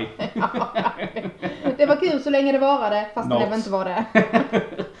och mig. Det var kul så länge det varade, fast det väl inte var det.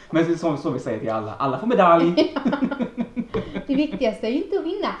 Men det är så vi säger till alla. Alla får medalj. Det viktigaste är inte att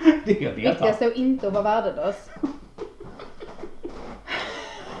vinna. Det viktigaste är inte att vara värdelös.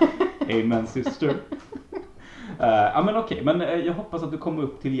 Amen sister. Men okej, men jag hoppas att du kommer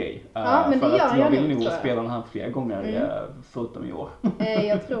upp till Yay. Men det gör jag vill nog spela den här fler gånger förutom i år.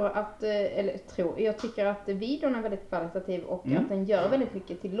 Jag tror att, jag tycker att videon är väldigt kvalitativ och att den gör väldigt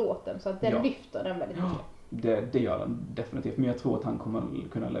mycket till låten. Så att den lyfter den väldigt mycket. Det gör den definitivt, men jag tror att han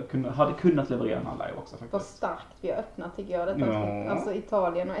kommer hade kunnat leverera den här live också faktiskt. Vad starkt vi har öppnat tycker jag detta. Alltså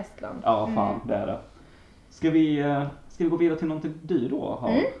Italien och Estland. Ja, fan, det är det. Ska vi gå vidare till någonting du då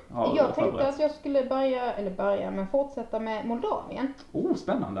har jag tänkte att jag skulle börja fortsätta med Moldavien.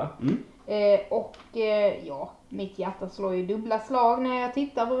 Spännande. Mitt hjärta slår ju dubbla slag när jag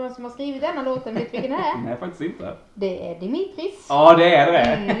tittar på vem som har skrivit denna låten. Vet vilken det är? Nej, faktiskt inte. Det är Dimitris. Ja, det är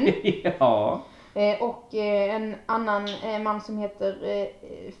det. Ja. Och en annan man som heter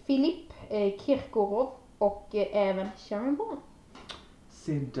Filip Kirkorov och även Sharon Bourne.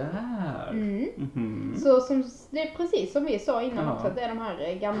 Se där. Så det är precis som vi sa innan också, att det är de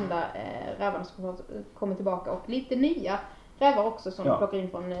här gamla rävarna som kommer tillbaka och lite nya rävar också som plockar in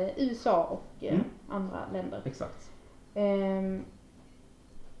från USA och andra länder. Exakt.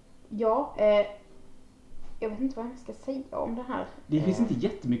 Jag vet inte vad jag ska säga om det här. Det finns inte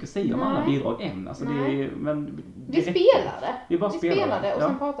jättemycket att säga om alla bidrag än. Alltså vi spelade. Vi spelade och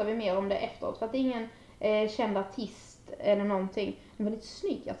sen pratar vi mer om det efteråt. För att det är ingen känd artist eller någonting. En väldigt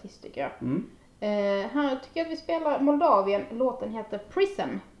snygg artist tycker jag. Här tycker jag att vi spelar Moldavien. Låten heter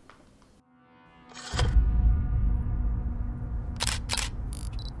Prison.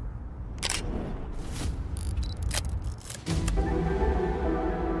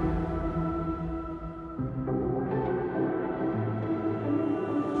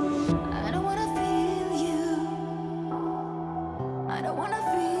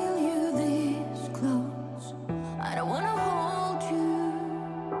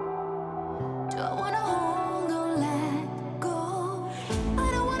 Let go. I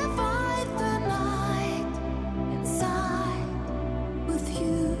don't wanna fight the night.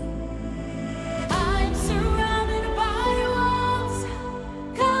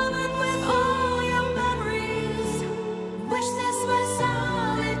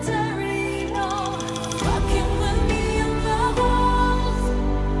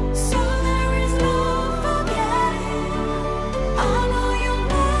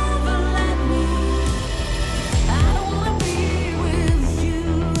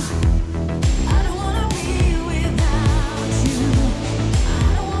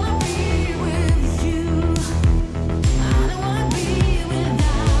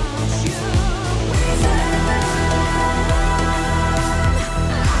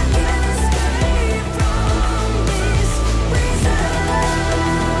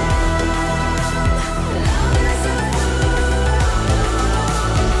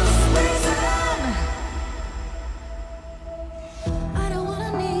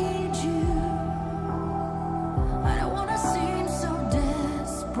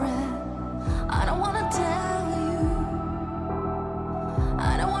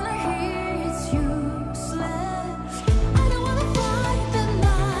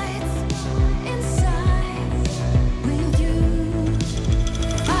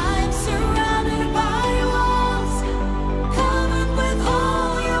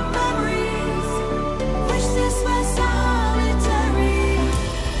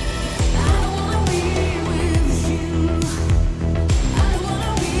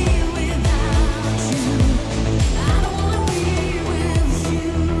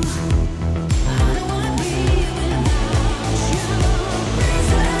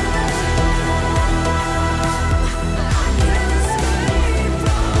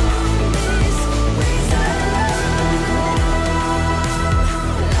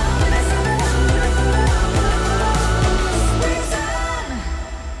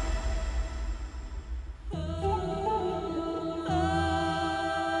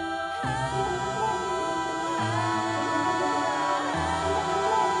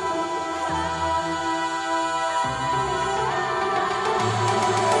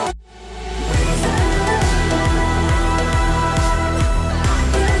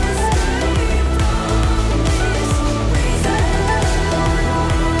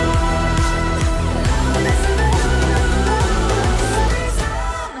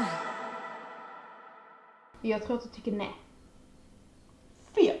 jag tror att du tycker nej.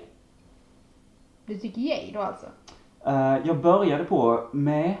 Fel. Du tycker yay då alltså? Jag började på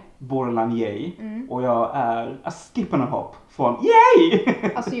med borderline yay. Och jag är a skip and a hop från yay!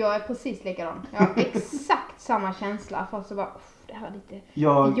 Alltså jag är precis likadan. Jag har exakt samma känsla. Fast så bara, det här var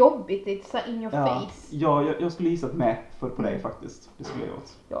lite jobbigt. Lite så in your face. Jag skulle gissat med på dig faktiskt. Det skulle jag gjort.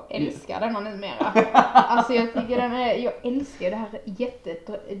 Jag älskar denna numera. Alltså jag tycker jag älskar det här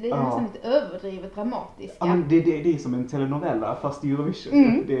det är nästan lite överdrivet dramatiska. Ja, men det är som en telenovela fast i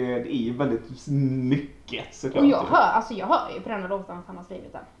Eurovision. Det är ju väldigt mycket såklart. Och jag hör ju på den här låten att han har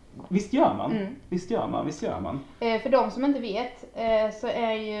skrivit den. Visst gör man. För de som inte vet så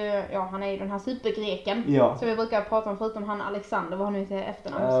är ju, han är ju den här supergreken. Ja. Så vi brukar prata om, förutom han Alexander, vad han nu heter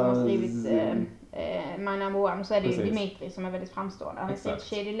efternamn, som har skrivit My Number One. Så är det ju Dimitri som är väldigt framstående. Han har skrivit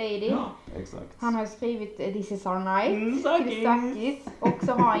Shady Lady. Ja, exakt. Han har skrivit This Is Our Night. Sakis. Och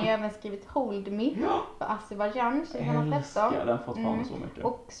så har han ju även skrivit Hold Me för Azerbaijan 2013. Älskar den fortfarande så mycket.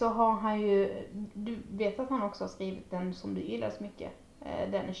 Och så har han ju, du vet att han också har skrivit den som du gillar så mycket.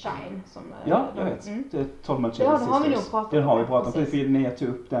 Den är Shine som... Ja, jag vet. Det är 12 Months det har vi nog pratat om. Den har vi pratat om, för när jag tog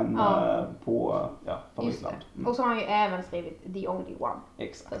upp den på Island. Och så har han ju även skrivit The Only One.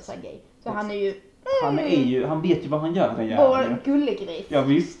 Exakt. För Sergej. Så han är ju... Han vet ju vad han gör, den jäveln. Vår gullegris. Ja,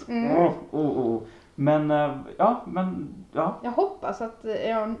 visst. Men, Jag hoppas att,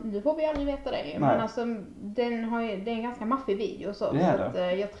 nu får vi aldrig veta det. Men alltså, det är en ganska maffig video så. Det är så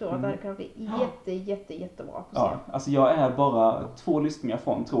att, jag tror att det kan bli jättebra på scen. Alltså jag är bara 2 lyssningar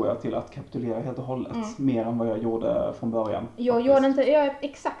från, tror jag, till att kapitulera helt och hållet. Mer än vad jag gjorde från början. Jag är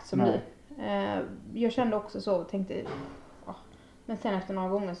exakt som du. Jag kände också så och tänkte... Men sen efter några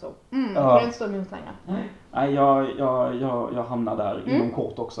gånger så jag kan inte stå emot längre. Nej, jag hamnar där inom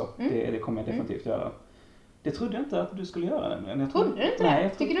kort också. Det kommer jag definitivt göra. Det trodde jag inte att du skulle göra nämligen. Trodde du inte det?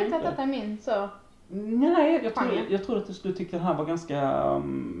 Tycker du inte att detta är min så? Nej, jag trodde att du skulle tycka att det här var ganska,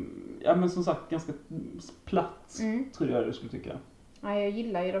 men som sagt ganska platt. Trodde jag att du skulle tycka. Ja, jag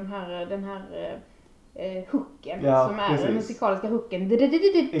gillar ju den här hooken som är den musikaliska hooken.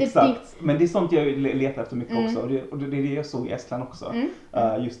 Exakt, men det är sånt jag letar efter mycket också. Och det är det jag såg i Estland också.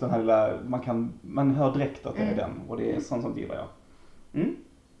 Just den här lilla, man hör direkt att det är den. Och det är sånt gillar jag.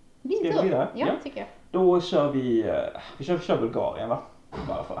 Ska vi vidare? Ja, tycker jag. Då kör vi kör Bulgarien, va?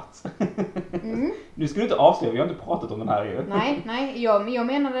 Bara för att. Nu ska du inte avslöja, vi har inte pratat om den här ju. Nej, jag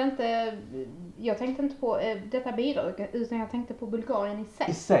menade inte... Jag tänkte inte på detta bidrag, utan jag tänkte på Bulgarien i sig.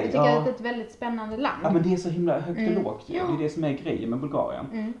 Jag tycker att det är ett väldigt spännande land. Ja, men det är så himla högt och lågt. Ja. Det är det som är grejen med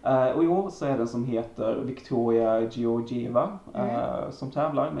Bulgarien. Och i år så är den som heter Victoria Georgieva som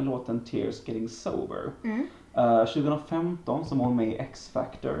tävlar med låten Tears Getting Sober. 2015 så var hon med i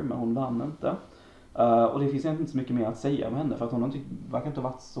X-Factor, men hon vann inte. Och det finns egentligen inte så mycket mer att säga om henne, för att hon verkar inte ha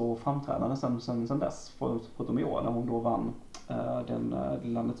varit så framträdande sen dess, förutom i år när hon då vann den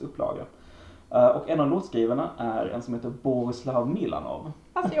landets upplaga. Och en av låtskrivarna är en som heter Borislav Milanov.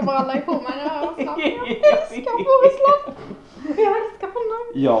 Alltså jag bara la på mig det här. Jag älskar Borislav. Jag älskar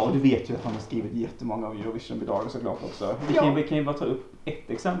honom. Ja, och du vet ju att han har skrivit jättemånga av Eurovision-bidrag såklart också. Vi kan ju bara ta upp ett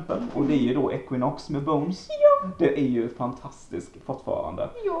exempel. Och det är ju då Equinox med Bones. Ja. Det är ju fantastisk fortfarande.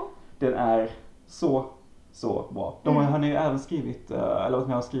 Ja. Den är så bra. Han har ju även skrivit, eller vad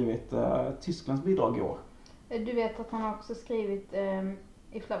har skrivit Tysklands bidrag i år. Du vet att han har också skrivit...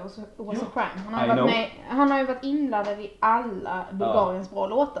 If Love Was a Crime. Han har ju varit inblandad i alla Bulgariens bra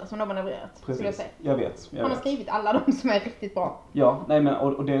låtar som de har levererat. Precis, jag vet. Han har skrivit alla de som är riktigt bra. Ja, nej men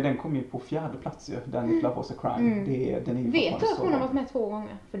och den kom ju på 4:e plats ju, den If Love Was a Crime. Den är ju vet du att hon har varit med 2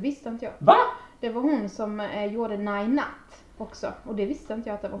 gånger? För det visste inte jag. Va? Det var hon som gjorde Nine Nut också. Och det visste inte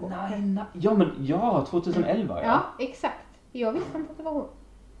jag att det var hon. Ja, 2011 ja. Ja, exakt. Jag visste inte att det var hon.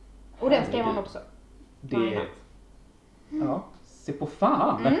 Och den skrev han också. Ja. Se på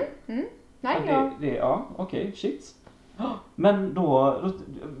fan! Nej, okej, shit. Men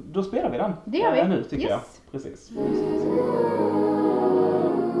då spelar vi den. Det gör vi. Nu tycker jag. Precis.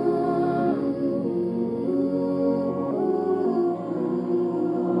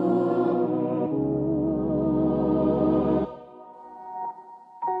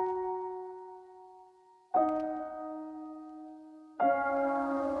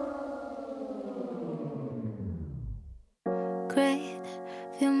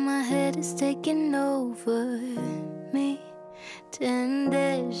 is taking over me. 10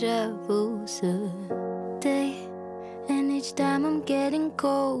 deja vu's a day, and each time I'm getting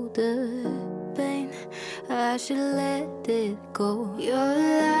colder. Pain, I should let it go. Your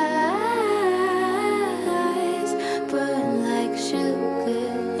lies burn like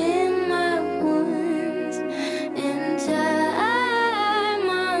sugar in my wounds. In time,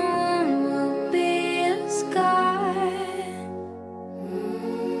 my wound will be a scar.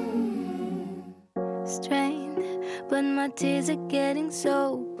 getting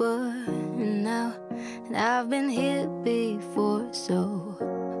sober now, and I've been here before, so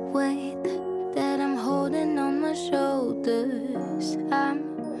wait that I'm holding on my shoulders, I'm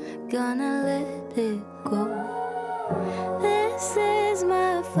gonna let it go. This is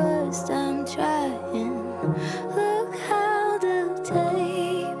my first time trying. Look how the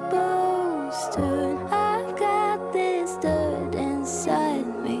tables turn. I've got this dirt inside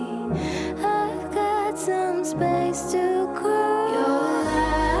me. I've got some space to grow. Your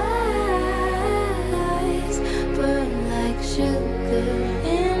eyes burn like sugar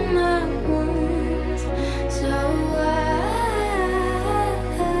in my wounds, so I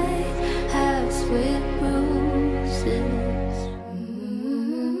have sweet bruises.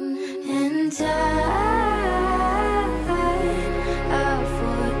 In time, I'll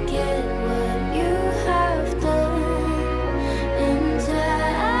forget what you have done. In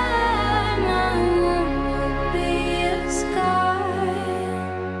time, I won't be a scar.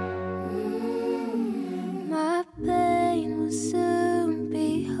 My pain will soon be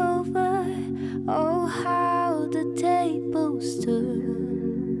over. Oh, how the tables turn.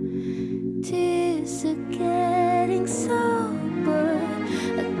 Tears are getting sober.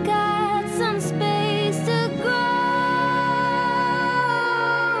 I got some space to grow.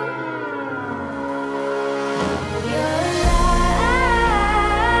 Your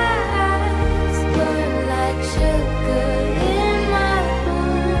eyes burn like sugar in my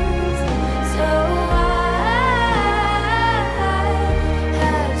bones, so I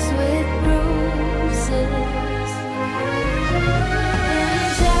have sweet bruises. In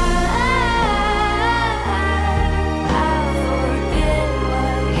time, I'll forget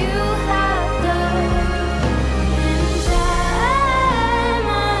what you have done. In time,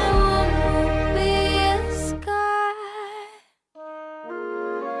 I won't be a scar.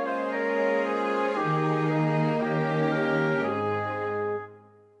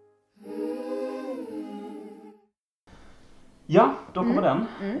 Ja, då kommer den.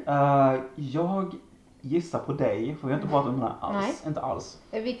 Jag gissar på dig, för vi har inte pratat om den här alls. Nej. Inte alls.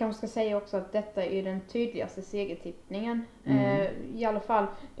 Vi kanske ska säga också att detta är den tydligaste segertippningen. I alla fall,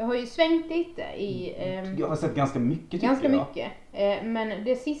 det har ju svängt lite i... Jag har sett ganska mycket tycker ganska jag. mycket. Men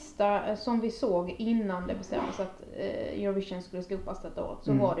det sista som vi såg innan det bestämdes att Eurovision skulle skopas detta år,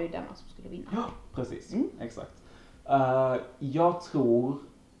 så var det ju denna som skulle vinna. Ja, precis. Exakt. Jag tror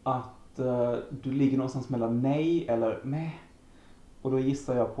att du ligger någonstans mellan nej eller nej. Och då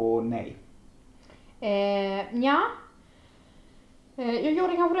gissar jag på nej. Ja. Jag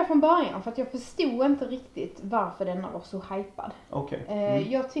gjorde kanske det från början för att jag förstod inte riktigt varför denna var så hypad. Okej.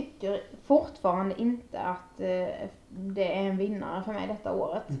 Jag tycker fortfarande inte att det är en vinnare för mig detta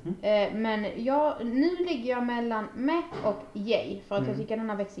året. Men nu ligger jag mellan med och yay, för att jag tycker att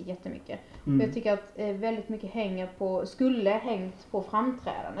denna växer jättemycket. För jag tycker att väldigt mycket skulle hängt på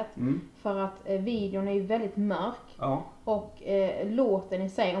framträdandet. För att videon är ju väldigt mörk. Ja. Och låten i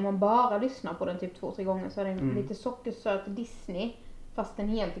sig, om man bara lyssnar på den typ 2-3 gånger, så är den lite sockersöt Disney. Fast den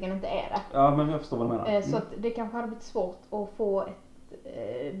egentligen inte är det. Ja, men jag förstår vad du menar. Så att det kanske hade blivit svårt att få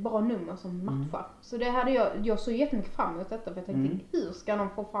ett bra nummer som matchar. Så det hade jag såg jättemycket fram emot detta. För jag tänkte, hur ska de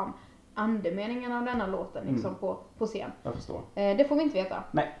få fram andemeningen av denna låten liksom på scen? Jag förstår. Det får vi inte veta.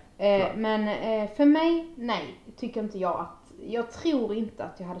 Nej. Men för mig, nej, tycker inte jag att... Jag tror inte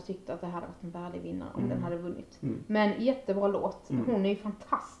att jag hade tyckt att det hade varit en värdig vinnare om den hade vunnit. Men jättebra låt. Hon är ju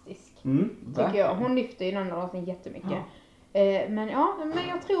fantastisk. Tycker jag. Hon lyfter ju den här låten jättemycket. Men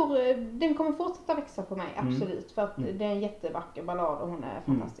jag tror den kommer fortsätta växa på mig, absolut. För att det är en jättevacker ballad och hon är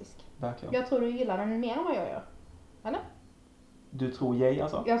fantastisk. Verkligen. Jag tror du gillar den mer än vad jag gör. Eller? Du tror yay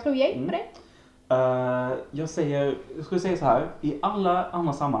alltså? Jag tror yay på det. Jag skulle säga så här. I alla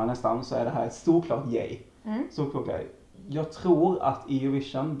andra sammanhang nästan så är det här ett storklart yay. Såklart yay. Jag tror att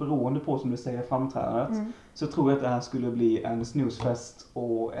Eurovision, beroende på som du säger framträdandet, så tror jag att det här skulle bli en snusfest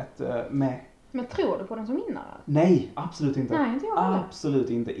och ett med. Men tror du på den som vinnare? Nej, absolut inte. Nej, inte jag heller. Absolut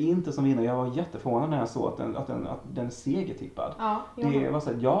inte. Inte som vinnare. Jag var jätteförvånad när jag såg att den är segertippad. Ja, Det var så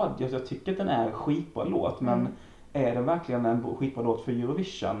här, jag tycker att den är skitbra låt, men är den verkligen en skitbra låt för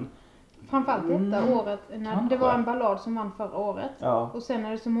Eurovision? Framförallt detta året, när Kanske. det var en ballad som vann förra året. Ja. Och sen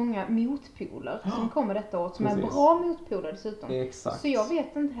är det så många motpoler som kommer detta året, som Precis. är bra motpoler dessutom. Exakt. Så jag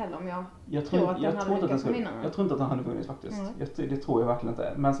vet inte heller om jag tror att den hade lyckats som vinnare. Jag tror inte att den hade vunnit faktiskt. Det tror jag verkligen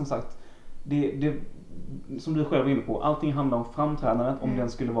inte. Men som sagt, det som du själv var inne på, allting handlar om framträdandet. Om den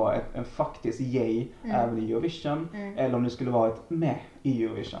skulle vara en faktisk yay även i Eurovision. Eller om det skulle vara ett med i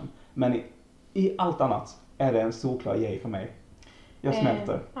Eurovision. Men i allt annat är det en solklar yay för mig. Jag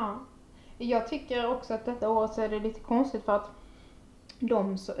smälter. Ja. Jag tycker också att detta året så är det lite konstigt för att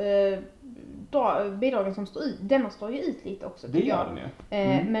de bidragen som står ut, denna står ju ut lite också. Det gör den ju.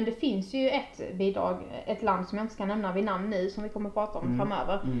 Men det finns ju ett land som jag inte ska nämna vid namn nu, som vi kommer att prata om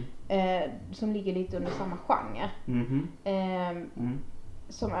framöver, som ligger lite under samma genre.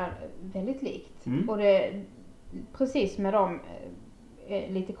 Som är väldigt likt. Och det precis med de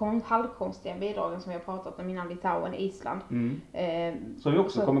lite halvkonstiga bidragen som vi har pratat om innan, Litauen, Island. Som vi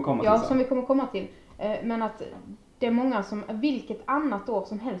också kommer komma till. Ja, som vi kommer komma till. Men att det är många som, vilket annat år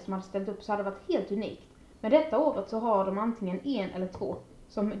som helst som hade ställt upp så hade det varit helt unikt. Men detta året så har de antingen en eller två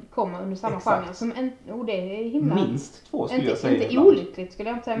som kommer under samma genre. Och det är himla... Minst två skulle jag säga. Inte olyckligt skulle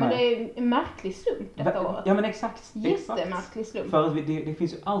jag inte säga, men det är en märklig slump detta året. Ja men exakt. Jättemärklig slump. För att det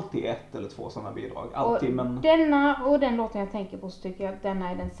finns ju alltid ett eller två sådana bidrag. Alltid, och men... denna och den låten jag tänker på, så tycker jag att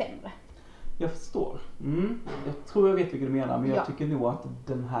denna är den sämre. Jag förstår. Jag tror jag vet vilket du menar, men jag tycker nog att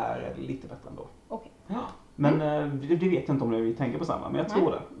den här är lite bättre ändå. Okej. Ja. Men det vet jag inte om vi tänker på samma, men jag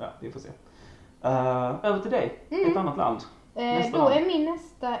tror det. Ja, vi får se. Över till dig. Ett annat land. Då är min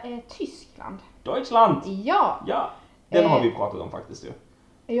nästa Tyskland. Deutschland! Ja! Den har vi pratat om faktiskt ju.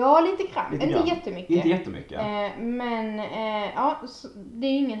 Ja, lite grann. Inte jättemycket. Inte jättemycket. Men det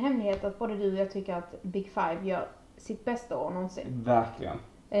är ju ingen hemlighet att både du och jag tycker att Big Five gör sitt bästa år någonsin. Verkligen.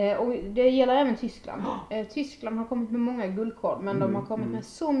 Och det gäller även Tyskland. Tyskland har kommit med många guldkort, men de har kommit med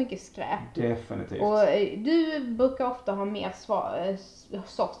så mycket skräp. Definitivt. Och du brukar ofta ha mer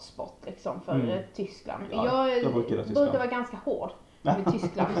soft spot liksom för Tyskland. Jag brukar vara ganska hård med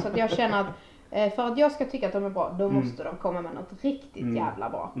Tyskland, så att jag känner att för att jag ska tycka att de är bra, då måste de komma med något riktigt jävla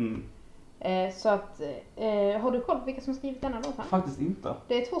bra. Så att, har du koll på vilka som skrivit denna låten? Faktiskt inte.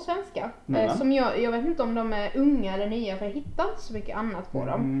 Det är 2 svenskar som jag vet inte om de är unga eller nya, för jag hittar inte så mycket annat på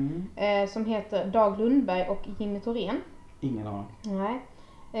dem. Som heter Dag Lundberg och Jimmy Thorén. Ingen aning.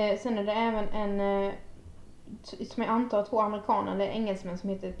 Nej. Sen är det även en som jag antar 2 amerikaner eller engelsmän som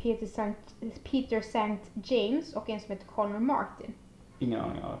heter Peter St. James och en som heter Connor Martin. Ingen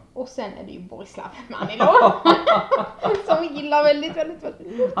aning. Och sen är det ju Borislav Manilov som gillar väldigt, väldigt,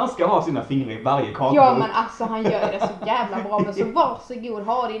 väldigt. Han ska ha sina fingrar i varje kakor. Ja, men alltså han gör det så jävla bra. Men så varsågod,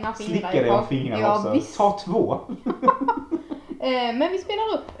 ha dina fingrar i Slicka dig om fingrarna också. Visst. Ta 2. Men vi spelar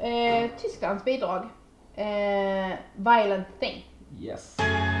upp Tysklands bidrag. Violent Thing. Yes.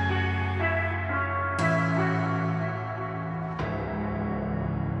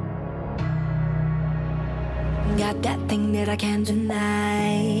 Got that thing that I can't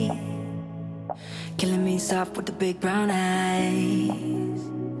deny, killing me soft with the big brown eyes.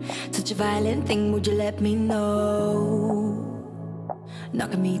 Such a violent thing, would you let me know?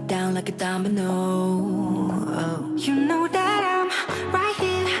 Knocking me down like a domino. Oh. You know that I'm right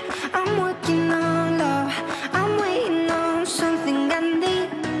here, I'm working on love, I'm waiting on something I need.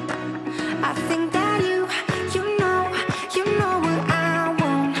 I think that you know what I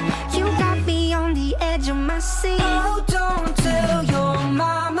want. You got me on the edge of my seat. Oh, don't tell your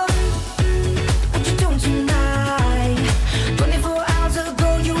mama what you doing tonight. 24 hours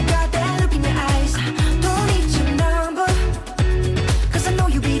ago, you got that look in your eyes. Don't need your number, 'cause I know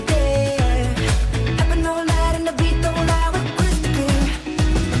you'll be there. Happen all night and the beat don't lie with crystal clear.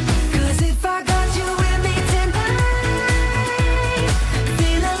 'Cause if I got you with me tonight,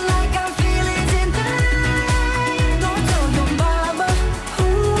 feeling like I'm feeling tonight. Don't tell your mama,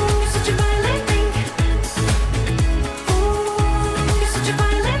 ooh, such a violent thing. Ooh, you're such a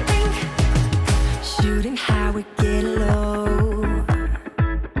violent thing. Shooting how we get low,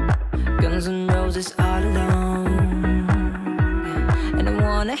 Guns N' Roses all alone. And I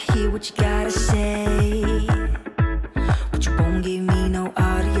wanna hear what you gotta say, but you won't give me no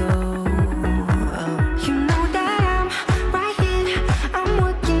audio. Oh. You know that I'm right here, I'm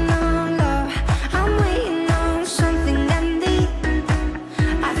working on love, I'm waiting on something I need.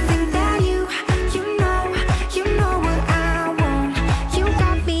 I think that you know what I want. You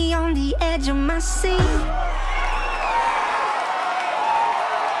got me on the edge of my seat.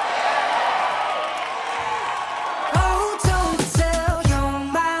 Oh, don't tell your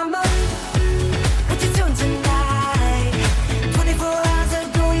mama what you're doing tonight. 24 hours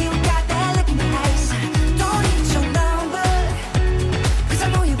ago, you got that look in your eyes. Don't need your number, 'cause I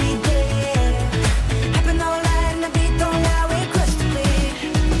know you'll be there. Happen all night and the beat don't lie with crystal clear.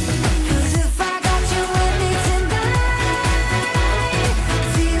 'Cause if I got you with me tonight,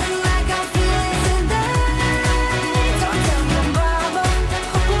 feeling like I'm feeling tonight. Don't tell your mama,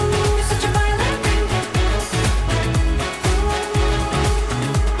 ooh, such a violent thing.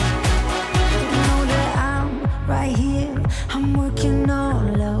 Know that I'm right here, I'm working on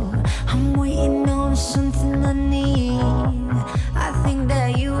low, I'm waiting on something I need. I think that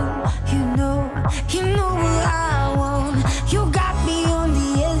you know what I want. You got me on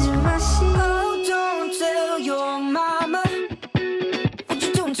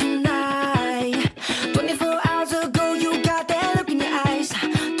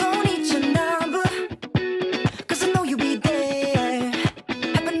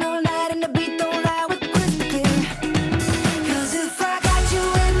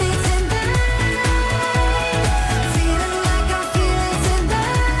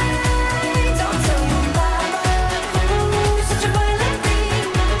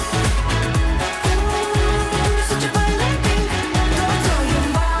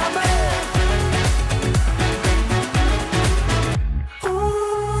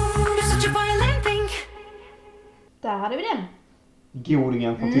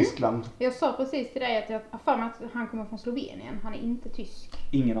godingen från Tyskland. Jag sa precis till dig att jag har för mig att han kommer från Slovenien. Han är inte tysk.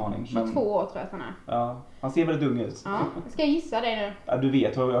 Ingen aning. 22 år tror jag att han är. Ja, han ser väldigt ung ut. Ja, ska jag gissa det nu? Ja, du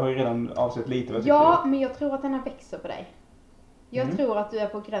vet, jag har ju redan avsett lite vad jag Ja, tycker. men jag tror att den här växer på dig. Jag tror att du är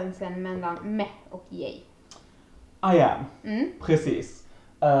på gränsen mellan me och yay. I am. Precis.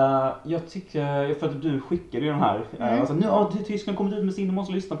 Jag tycker, för att du skickade ju den här. Alltså, nu har Tyskland kommit ut med sin, du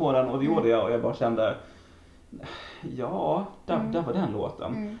måste lyssna på den. Och det gjorde jag och jag bara kände, ja, där var den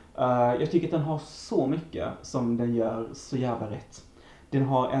låten. Jag tycker att den har så mycket som den gör så jävla rätt. Den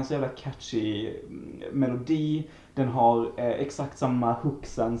har en så jävla catchy melodi. Den har exakt samma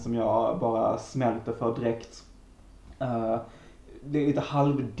hooksen som jag bara smälter för direkt. Det är lite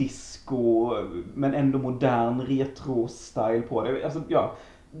halvdisco men ändå modern retro-style på det. Alltså, ja,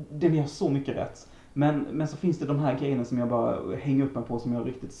 den gör så mycket rätt. Men så finns det de här grejerna som jag bara hänger upp mig på som jag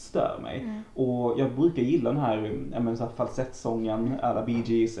riktigt stör mig. Och jag brukar gilla den här, så här falsettsången, alla Bee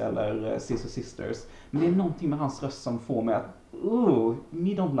Gees eller Sister Sisters. Men det är någonting med hans röst som får mig att, me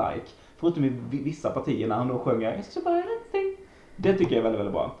don't like. Förutom i vissa partier när han då sjunger jag ska bara någonting. Det tycker jag är väldigt,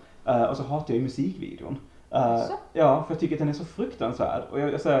 väldigt bra. Och så hatar jag ju musikvideon. Ja, för jag tycker att den är så fruktansvärd. Och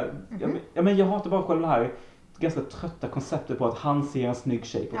jag hatar bara själv det här ganska trötta konceptet på att han ser en snygg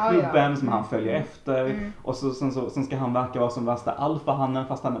tjej på klubben som han följer efter. Och sen ska han verka vara som värsta alfahannen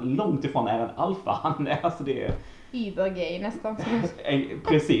fast han långt ifrån är en alfahanne. Alltså det är Übergay nästan.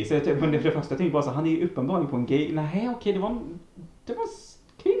 precis, men det första jag tänkte bara så han är ju uppenbarligen på en gay. Nej, okej, det var en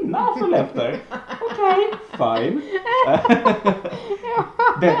kvinna som efter. Okej, fine.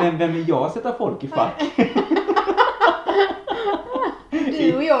 Vem är jag att sätta folk i fack?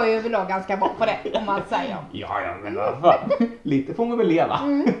 Du och jag är överlag ganska bra på det, om man säger. Ja, men vad fan. Lite får man väl leva.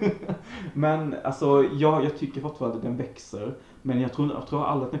 Men alltså, jag tycker fortfarande att den växer. Men jag tror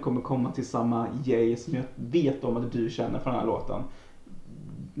aldrig att den kommer komma till samma yay som jag vet om att du känner för den här låten.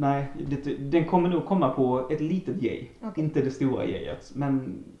 Nej, den kommer nog komma på ett litet yay. Okay. Inte det stora yayet.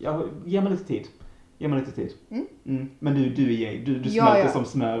 Men ge mig lite tid. Men du är yay. Du smälter som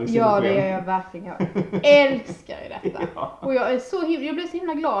smör i solsken. Ja, det gör jag verkligen. Jag älskar ju detta. Och jag blir så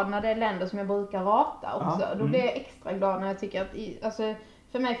himla glad när det är länder som jag brukar rata också. Då blir jag extra glad när jag tycker att alltså,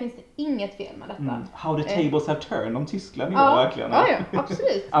 för mig finns det inget fel med detta. How the tables have turned om Tyskland igår verkligen. Ja,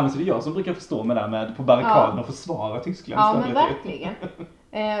 absolut. Annars är det jag som brukar förstå mig där med på barrikaden och försvara Tyskland. Ja, men verkligen.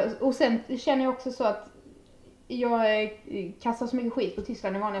 Och sen känner jag också så att jag kastar så mycket skit på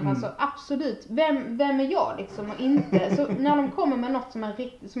Tyskland i vanliga fall, så absolut, vem är jag liksom och inte, så när de kommer med något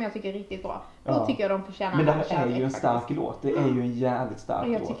som jag tycker är riktigt bra, då tycker jag de förtjänar. Men det här är ju en stark låt, det är ju en jävligt stark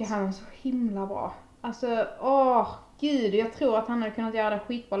låt. Jag tycker han är så himla bra. Alltså, gud, jag tror att han hade kunnat göra det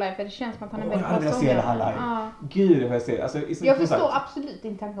skitbra live, för det känns som att han är väldigt bra sångare. Jag vill se det här live. Gud, jag vill se det. Alltså, jag förstår absolut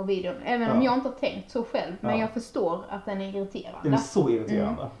inte tanken på videon, även om jag inte har tänkt så själv, men jag förstår att den är irriterande. Den är så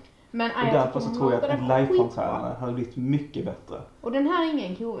irriterande. Men och därför så tror jag att live-framträdande hade blivit mycket bättre. Och den här är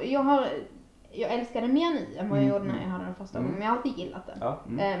ingen cool. Jag älskar den mer nu än vad jag gjorde när jag hade den första gången. Men jag har alltid gillat den. Ja.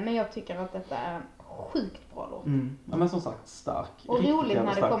 Men jag tycker att detta är en sjukt bra låt. Ja, men som sagt, stark. Och roligt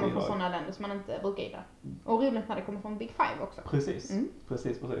när det kommer från sådana länder som man inte brukar gilla. Och roligt när det kommer från Big Five också.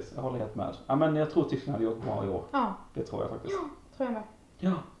 Precis. Jag håller helt med. Ja, men jag tror Tyskland hade gjort bra i år. Ja. Det tror jag faktiskt. Ja, tror jag med.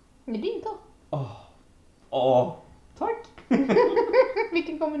 Ja. Det är din tur. Tack.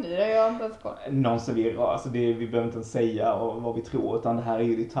 Vilken kommer nu? Jag har inte ens koll. Någon som vi behöver inte ens säga vad vi tror, utan det här är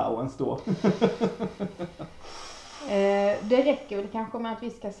ju Litauens då. Det räcker väl kanske med att vi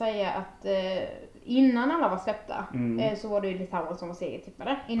ska säga att innan alla var släppta så var det ju Litauen som var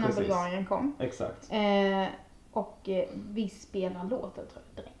segertippade. Innan Bulgarien kom. Exakt. Och vi spelar låten tror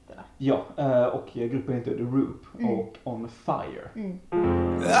jag direkt eller? Ja, och gruppen heter The Roop och On Fire.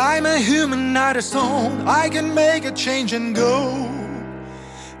 I'm a human, not a stone. I can make a change and go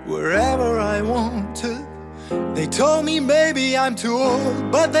wherever I want to. They told me maybe I'm too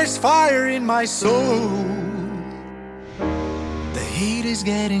old, but there's fire in my soul. The heat is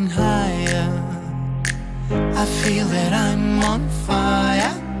getting higher. I feel that I'm on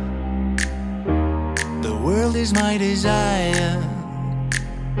fire. The world is my desire.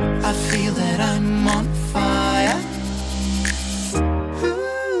 I feel that I'm on fire.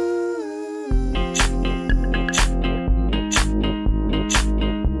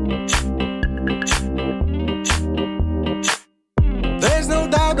 There's no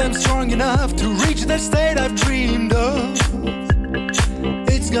doubt I'm strong enough to reach the state I've dreamed of.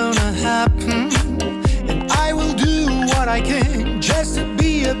 It's gonna happen, and I will do what I can just to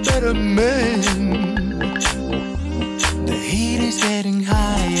be a better man. The heat is getting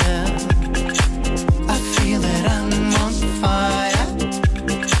higher. I feel that I'm on fire.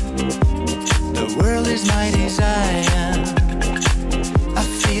 The world is my desire.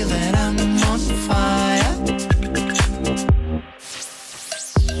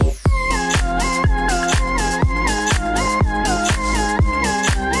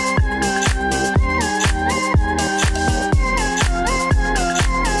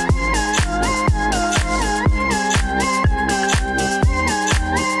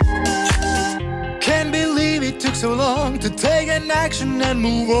 to take an action and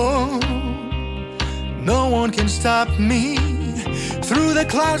move on. No one can stop me. Through the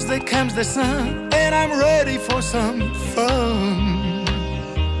clouds there comes the sun, and I'm ready for some fun.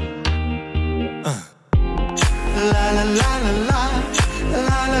 La la la la la,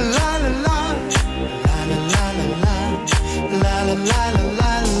 la la la la la, la la la la la, la la la la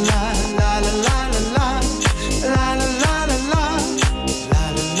la, la la la la la, la la la la la, la la la la la.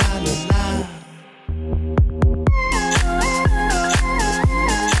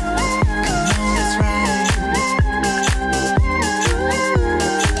 Come on, let's ride.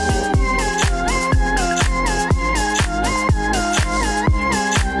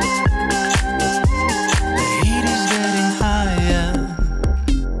 The heat is getting higher.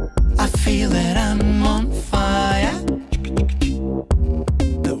 I feel that I'm on fire.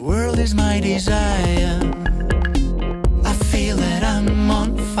 The world is my desire. I feel that I'm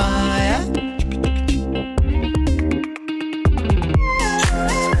on fire.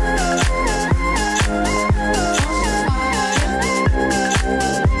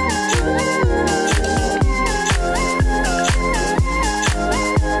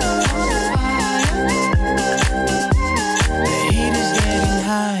 The heat is getting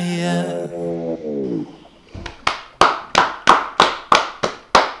higher.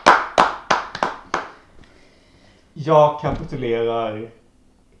 Jag kapitulerar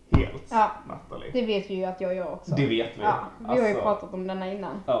helt, Ja. Nathalie. Det vet vi ju att jag gör också. Det vet vi. Ja, vi har ju Alltså, pratat om denna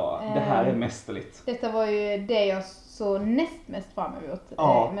innan. Ja, det här är mästerligt. Detta var ju det jag så näst mest fram emot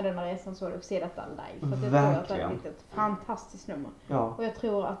Ja. med denna resan, så att få se detta live. För att jag tror att det hade blivit ett fantastiskt nummer. Ja. Och jag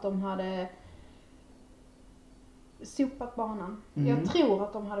tror att de hade sopat banan. Mm. Jag tror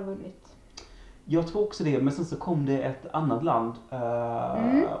att de hade vunnit. Jag tror också det, men sen så kom det ett annat land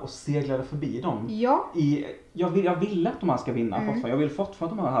och seglade förbi dem. Ja. Jag ville att de här ska vinna fortfarande. Jag vill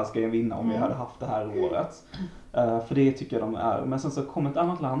fortfarande att de här ska vinna om vi hade haft det här året. För det tycker jag de är. Men sen så kom ett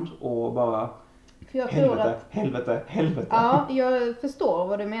annat land och bara För jag tror att, helvete. ja, jag förstår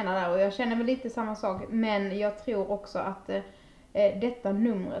vad du menar där och jag känner väl lite samma sak. Men jag tror också att detta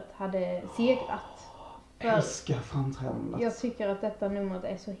numret hade segrat. Älskar framträdandet. Jag tycker att detta numret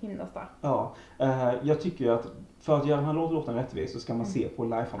är så himla starkt. Ja, jag tycker ju att för att göra den här låten rättvis så ska man se på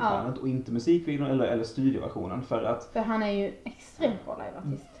liveframträdandet och inte musikvideon eller studioversionen för han är ju extremt bra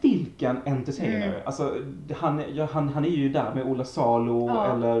liveartist. Vilken entertainer. Alltså han är ju där med Ola Salo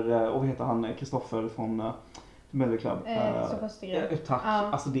eller och vad heter han, Kristoffer från Melody Club. Så Första. Tack.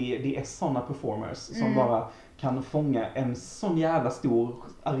 Alltså det är såna performers som bara kan fånga en sån jävla stor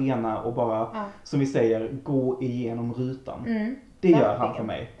arena och bara, som vi säger, gå igenom rutan. Det gör han för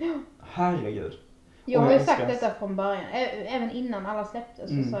mig. Herregud. Jag har ju sagt detta från början, även innan alla släpptes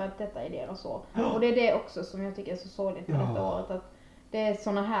så sa jag att detta är deras år. Och det är det också som jag tycker är så sorgligt med detta året, att det är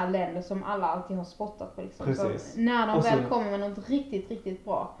såna här länder som alla alltid har spottat på liksom. Så när de väl kommer med något riktigt, riktigt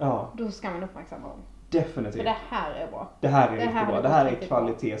bra, då ska man uppmärksamma dem. Definitivt. För det här är bra. Det här är riktigt bra. Det här är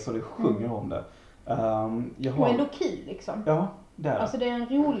kvalitet så det sjunger om det. Och ändå kul liksom. Ja, det är det. Alltså det är en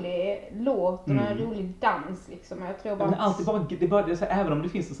rolig låt och en rolig dans liksom. Jag tror bara men alltid bara, det är bara det är så här, även om det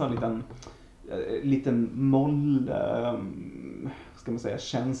finns en sån liten moll, ska man säga,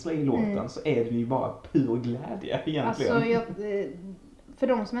 känsla i låten så är det ju bara pur glädje egentligen. Alltså för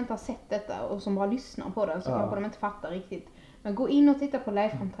de som inte har sett detta och som bara lyssnar på den så kanske de inte fattar riktigt. Men gå in och titta på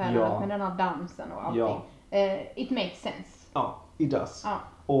liveframträdandet med den här dansen och allting. It makes sense. Ja, it does.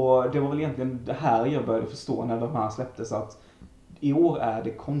 Och det var väl egentligen det här jag började förstå när de här släpptes, att i år är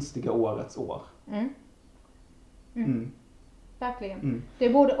det konstiga årets år. Verkligen. Det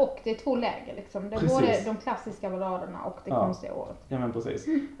är både och, det är två läger liksom. Det är både de klassiska balladerna och det konstiga året. Ja men precis.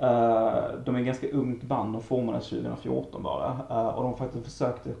 De är en ganska ungt band, de formades 2014 bara. Och de faktiskt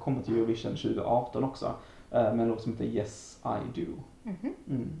försökte komma till Eurovision 2018 också. Med en låt som heter Yes I Do.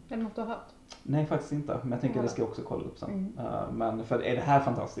 Det är något du har hört? Nej faktiskt inte, men jag tänker att det ska jag också kolla upp sen. Men för är det här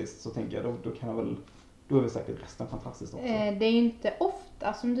fantastiskt så tänker jag då kan jag väl, då är väl säkert resten fantastiskt också. Det är ju inte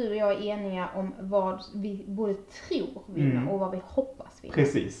ofta som du och jag är eniga om vad vi både tror vinna och vad vi hoppas vinna.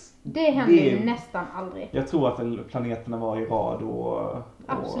 Precis. Det händer ju nästan aldrig. Jag tror att planeterna var i rad och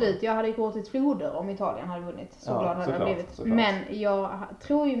absolut, jag hade gått till floder om Italien hade vunnit. Så glad hade jag blivit. Såklart. Men jag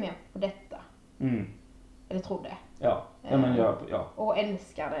tror ju mer på detta. Eller tror det. Ja. Och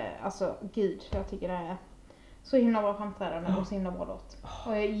älskar det. Alltså gud, jag tycker det är så himla bra framträdande och så himla bra låt.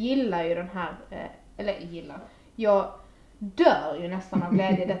 Och jag gillar ju den här, jag dör ju nästan av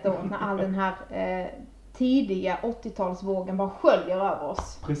glädje detta år när all den här tidiga 80-talsvågen bara sköljer över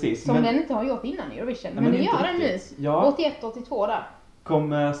oss. Precis. Som den inte har gjort innan i Eurovision. Men det gör den nu. 81-82 där.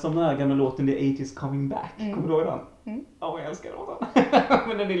 Kom som den här gamla låten The 80s Coming Back. Kommer du ihåg den? Jag älskar låten.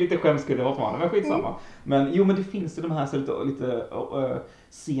 Men den är lite skämskudde fortfarande, men skitsamma. Men men det finns ju de här så lite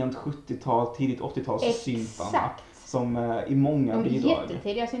sent 70-tal, tidigt 80-tals syntarna. Som i många bidrag. De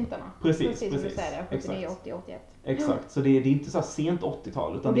jättetidiga syntarna. Precis. Som du säger, 79, 80, 81. Exakt, så det är inte så här sent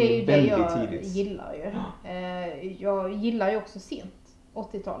 80-tal, utan och det är väldigt jag tidigt. Gillar ju. Jag gillar ju också sent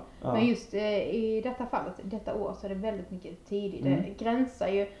 80-tal. Ja. Men just i detta fallet, detta år, så är det väldigt mycket tidigt. Det gränsar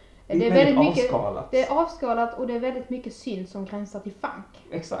ju. Det är väldigt avskalat. Det är avskalat och det är väldigt mycket synt som gränsar till funk.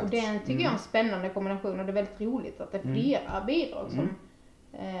 Exakt. Och det tycker jag är en spännande kombination, och det är väldigt roligt att det är flera bidrag som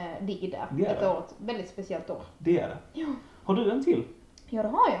ligger där. Ett år, ett väldigt speciellt år. Det är det. Ja. Har du en till? Ja, det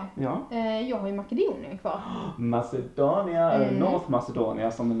har jag. Ja. Jag har ju Makedonien kvar. Macedonia, eller North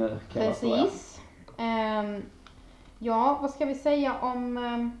Macedonia som det nu kallas. Precis. Ja, vad ska vi säga om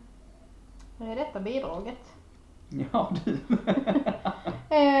vad är detta bidraget? Ja, du.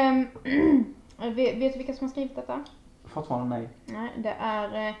 Vet du vilka som har skrivit detta? Fortfarande nej. Nej, det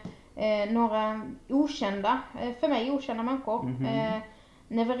är några okända, för mig okända människor.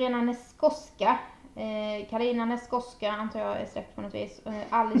 Neverena Neskoska, Karina Neskoska antar jag är släkt på något vis,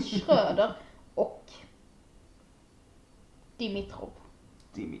 Alice Schröder och Dimitrov.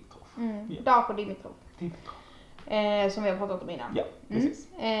 Darko Dimitrov. Som vi har pratat om innan. Ja, precis.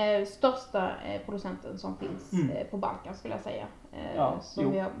 Största producenten som finns på Balkan, skulle jag säga.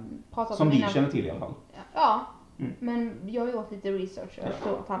 Som vi har pratat som om innan. vi känner till i alla fall. Ja, men jag har gjort lite research och jag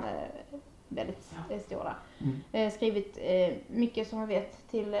tror att han är väldigt stor där. Skrivit mycket som jag vet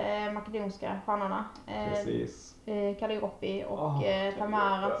till makedonska stjärnorna. Precis. Kalliopi och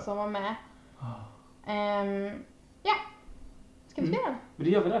Tamara som var med. Ja, ska vi spela den? Det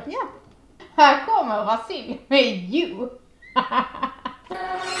gör vi direkt. Ja. Här kommer Vasil med You.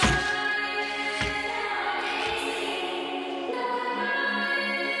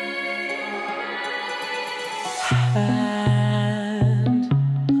 Hand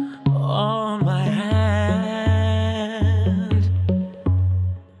on my hand,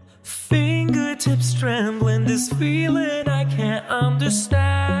 fingertips trembling, this feeling I can't understand.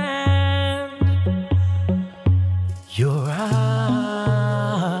 Your eyes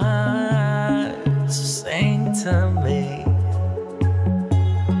sing to me,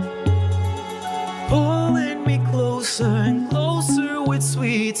 pulling me closer and closer with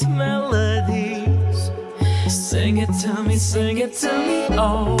sweet melodies. Sing it to me,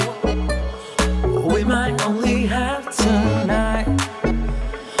 oh, we might only have tonight.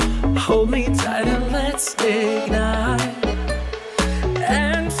 Hold me tight and let's ignite.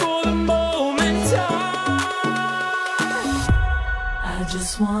 And for the moment I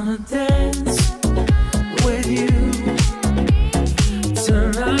just wanna dance with you.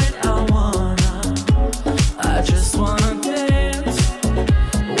 Tonight I just wanna dance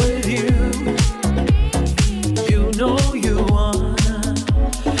with you. You know you wanna.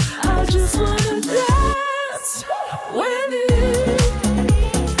 I just wanna dance with you.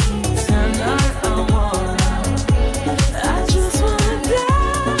 Tonight I just wanna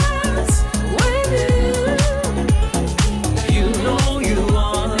dance with you. You know you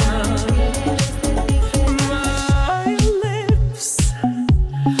wanna. My lips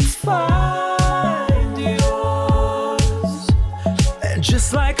find yours, and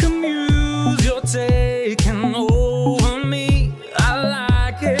just like a muse you're taking over me. I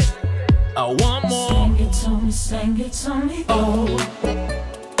like it, I want more. Sing it to me, oh,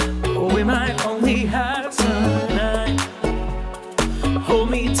 we might only have tonight. Hold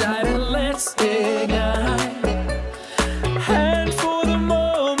me tight and let's ignite. And for the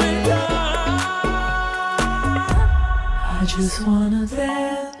moment I just wanna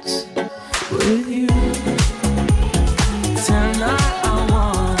dance with you. Tonight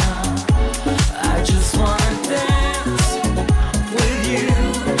I just wanna dance with you.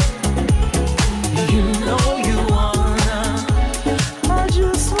 You know you wanna. I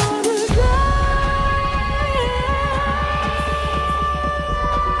just wanna dance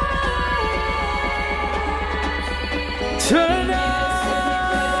tonight.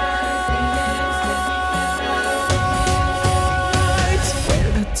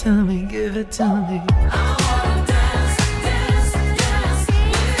 Give it to me.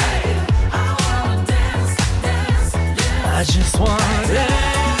 I just wanna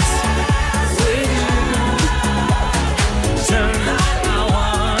dance with you. Tonight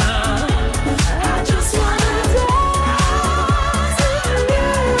I just wanna dance with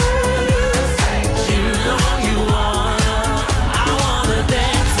you. You know you wanna. I wanna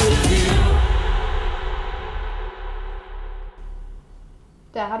dance with you.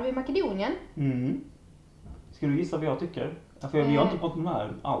 Där hade vi Makedonien. Ska du gissa vad jag tycker? För vi har inte pratat om det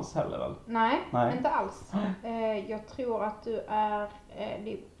här alls heller väl? Nej, inte alls. Jag tror att du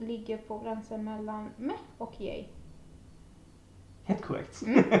ligger på gränsen mellan med och yay. Helt korrekt.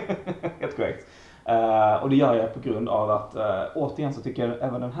 Helt korrekt. Och det gör jag på grund av att återigen så tycker jag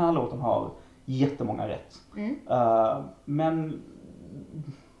även den här låten har jättemånga rätt. Men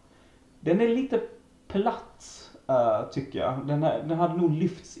den är lite platt tycker jag. Den hade nog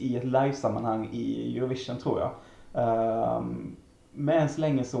lyfts i ett live-sammanhang i Eurovision tror jag. Men än så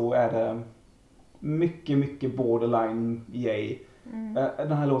länge så är det mycket borderline yay.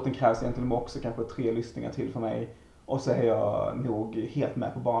 Den här låten krävs egentligen också kanske 3 lyssningar till för mig. Och så är jag nog helt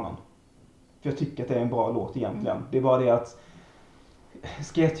med på banan. För jag tycker att det är en bra låt egentligen. Det är bara det att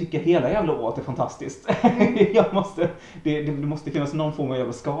ska jag tycka hela jävla året är fantastiskt? Det måste finnas någon form av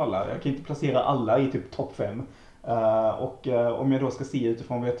jävla skala. Jag kan inte placera alla i typ topp 5. Och om jag då ska se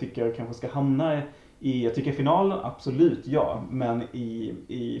utifrån vad jag tycker kanske ska hamna i, jag tycker finalen, absolut ja. Men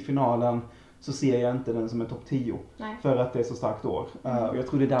i finalen så ser jag inte den som en topp 10. Nej. För att det är så starkt år. Och jag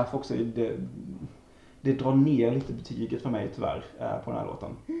tror det är därför också det drar ner lite betyget för mig tyvärr på den här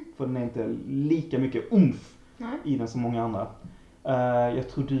låten. För den är inte lika mycket umf i den som många andra. Jag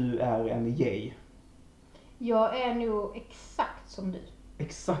tror du är en yay. Jag är nog exakt som du.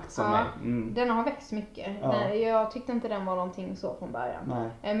 Exakt som mig. Den har växt mycket. Ja. Jag tyckte inte den var någonting så från början.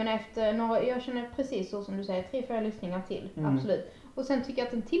 Nej. Men efter jag känner precis så som du säger, 3-4 lyssningar till. Absolut. Och sen tycker jag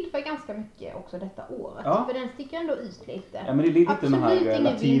att den tillför ganska mycket också detta året. Ja. För den sticker ändå ut lite. Ja men det är lite absolut den här ingen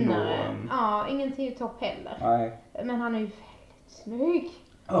latino. vinnare. Ja, ingen 10-topp heller. Nej. Men han är ju väldigt snygg.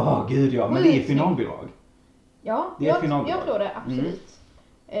 Gud ja, men det är finalbidrag. Ja, det är finalbidrag. Jag tror det, absolut.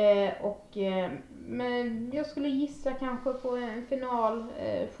 Men jag skulle gissa kanske på en final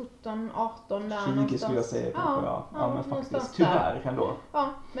 17-18 där 20 skulle jag säga kanske, ja men faktiskt, tyvärr ändå. Ja,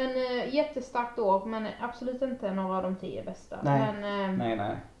 men jättestarkt år, men absolut inte några av de 10 bästa. Nej, men,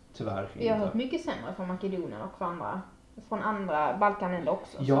 nej, tyvärr vi har hört mycket sämre från Makedonien och från andra Balkanländer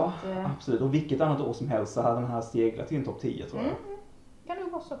också. Ja, så att, absolut. Och vilket annat år som helst så hade den här steglat till en topp 10 tror jag. Kan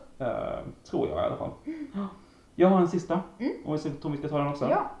det vara så. Tror jag i alla fall. Jag har en sista, och jag tror vi ska ta den också.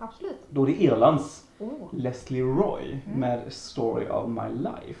 Ja, absolut. Då är det Irlands Leslie Roy med Story of My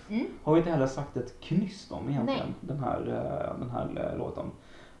Life. Har vi inte heller sagt ett knyst om egentligen den här låten.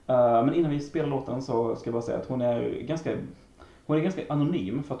 Men innan vi spelar låten så ska jag bara säga att hon är ganska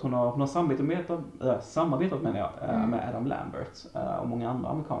anonym för att hon har samarbetat med Adam Lambert och många andra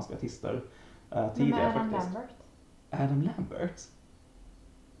amerikanska artister tidigare faktiskt. Adam Lambert?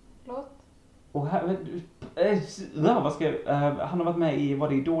 Förlåt? Och här, han har varit med i, var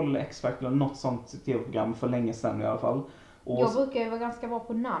det Idol eller X-Factor eller något sånt tv-program för länge sedan i alla fall. Och jag brukar ju vara ganska bra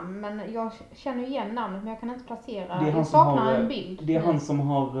på namn, men jag känner igen namnet men jag kan inte placera. Jag saknar en bild. Det är han som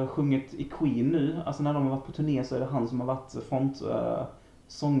har sjungit i Queen nu. Alltså när de har varit på turné så är det han som har varit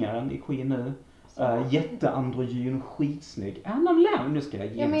sångaren i Queen nu. Jätteandrogyn, skitsnygg. Adam Lambert, nu ska jag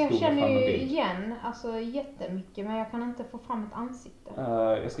ge men jag känner ju igen jättemycket, men jag kan inte få fram ett ansikte.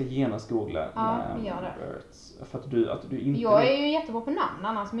 Jag ska genast googla. Ja, gör det. För att du inte... Jag är ju jättebra på namn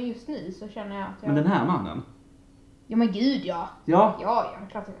annars, men just nu så känner jag att jag... Men den här mannen? Ja men gud ja. Ja,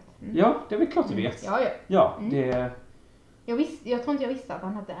 klart jag vet. Ja, det är väl klart du vet. Ja. Det... Jag tror inte jag visste att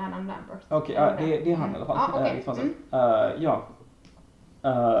han hette Adam Lambert. Okej, det är han i alla fall.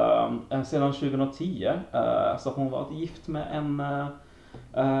 Sedan 2010 så har hon varit gift med en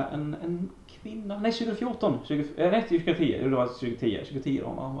kvinna. Nej, 2014. 2010. Det var 2010. 2010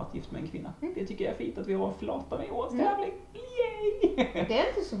 har hon varit gift med en kvinna. Det tycker jag är fint att vi har flata i årets tävling. Yay! Det är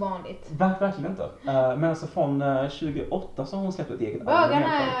inte så vanligt. Verkligen inte. Men alltså från 2008 så har hon släppt ett eget album.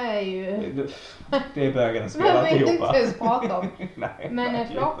 Bögarna är ju... Det är bögarna som spelar alltihopa. Det behöver vi inte ens prata om. Nej, men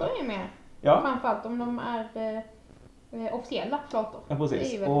flator är med. Ja. Framförallt om de är officiella flator. Ja,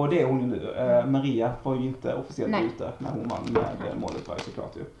 precis. Och det är hon ju nu. Maria var ju inte officiellt ute när hon vann med målet var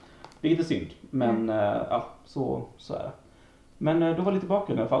såklart ju. Vilket är synd. Men så är det. Men då var lite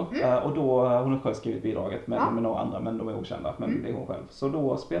bakgrund i alla fall. Och då hon har själv skrivit bidraget med några andra, men de är okända. Men det är hon själv. Så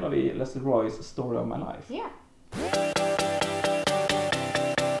då spelar vi Leslie Roys Story of My Life. Yeah.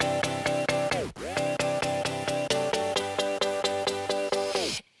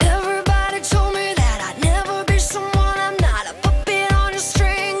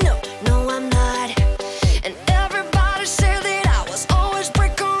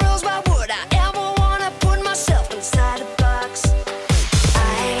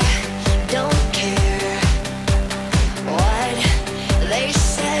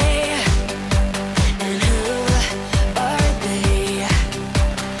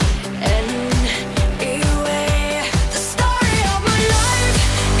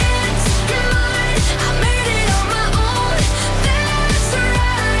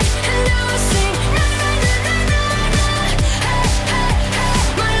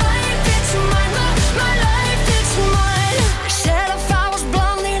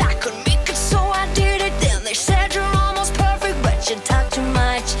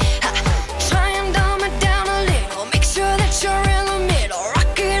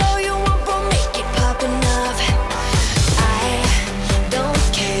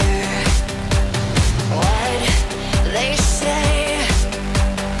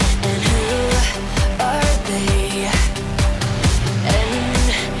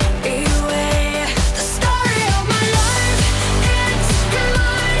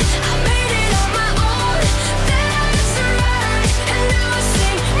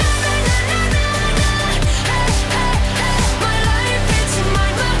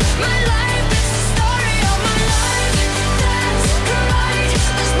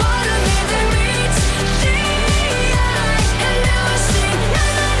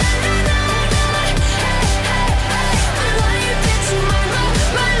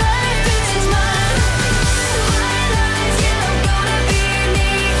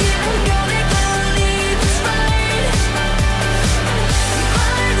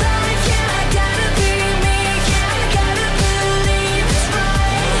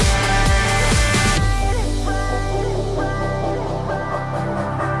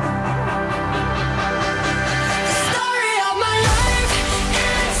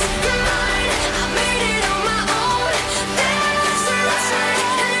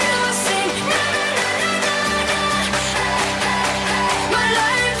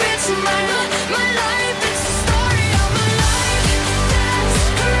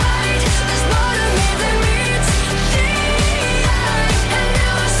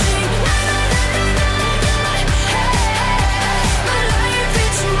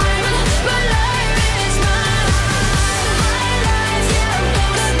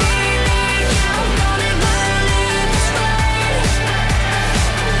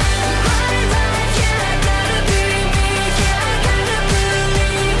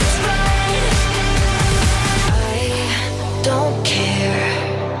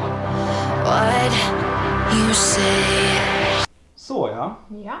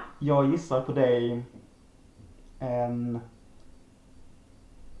 Ja. Jag gissar på dig en...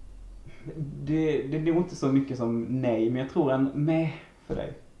 Det är nog inte så mycket som nej, men jag tror en med för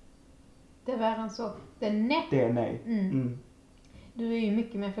dig. Det är värre än så. Det är nej. Det är nej. Du är ju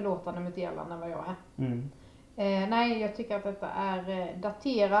mycket mer förlåtande mot Irland än vad jag är. Nej, jag tycker att detta är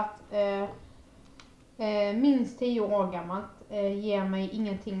daterat. Minst 10 år gammalt. Ger mig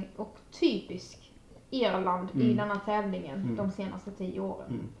ingenting. Och typisk Irland i denna tävlingen de senaste 10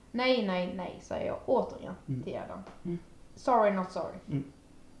 åren. Nej, säger jag återigen till Irland. Sorry, not sorry.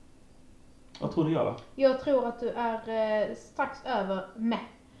 Vad tror du gör då? Jag tror att du är strax över med.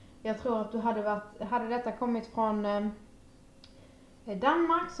 Jag tror att du hade detta kommit från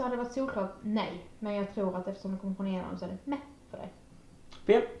Danmark så hade det varit solklart nej. Men jag tror att eftersom det kommer från Irland så är det med för dig.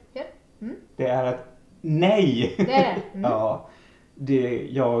 Fel. Det är ett nej. Det är det. Ja.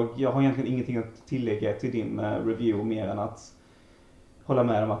 Jag har egentligen ingenting att tillägga till din review mer än att hålla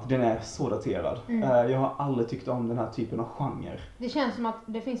med om att den är så daterad. Jag har aldrig tyckt om den här typen av genre. Det känns som att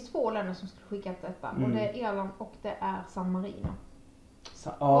det finns 2 länder som skulle skicka detta. Och det är Irland och det är San Marino.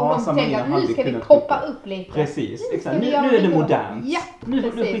 Ja, de tänker att nu ska vi poppa upp lite. Precis, exakt. Nu är det modernt. Ja,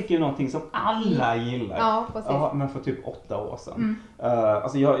 nu skickar vi någonting som alla gillar. Ja, precis. Ja, men för typ 8 år sedan.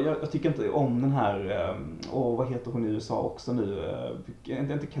 Alltså jag tycker inte om den här, vad heter hon i USA också nu?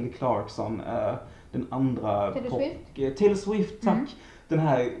 Inte Kelly Clarkson, den andra. Taylor Swift, tack. Den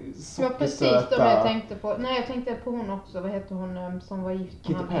här det var precis de jag tänkte på. Nej, jag tänkte på hon också. Vad heter hon som var gift?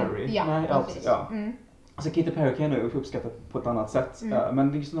 Katy Perry. Ja, nej, precis. Ja. Alltså Katy Perry kan jag nog uppskatta på ett annat sätt.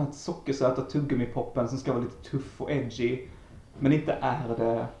 Men det är ju sån här sockersöta tuggummi-poppen som ska vara lite tuff och edgy. Men inte är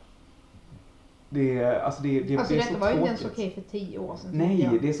det... Det är så detta var ju inte ens tråkigt. okej för 10 år sedan.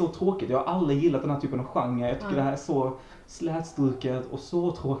 Nej, det är så tråkigt. Jag har aldrig gillat den här typen av genre. Jag tycker det här är så slätstruket och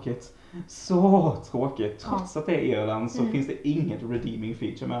så tråkigt. Så tråkigt. Trots att det är Irland så finns det inget redeeming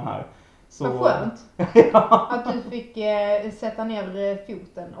feature med det här. Så... Vad skönt. Att du fick sätta ner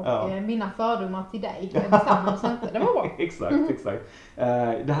foten och mina fördomar till dig. Tillsammans inte. Det var bra. Exakt.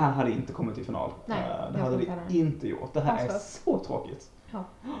 Det här hade inte kommit till final. Nej, det hade det inte gjort. Det här är så tråkigt. Ja.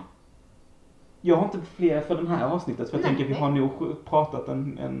 Jag har inte fler för den här avsnittet. För jag tänker vi har nog pratat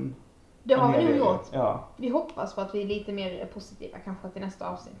en det har vi nog gjort. Ja. Vi hoppas på att vi är lite mer positiva kanske till nästa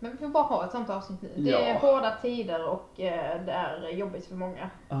avsnitt. Men vi får bara ha ett sånt avsnitt nu. Det är hårda tider och det är jobbigt för många.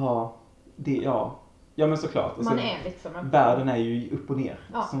 Ja, men såklart. Man är liksom världen är ju upp och ner,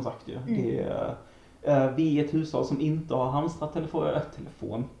 som sagt ju. Vi är ett hushåll som inte har hamstrat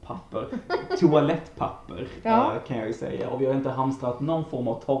telefonpapper, toalettpapper kan jag ju säga. Och vi har inte hamstrat någon form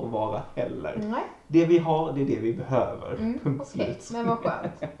av torrvara heller. Nej. Det vi har, det är det vi behöver. Punkt slut. Men vad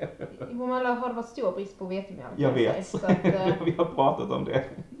skönt. I Bromölla har det varit stor brist på vetemjöl. Jag vet. Så att, vi har pratat om det.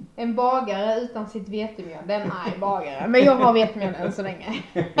 En bagare utan sitt vetemjöl, den är bagare. Men jag har vetemjöl än så länge.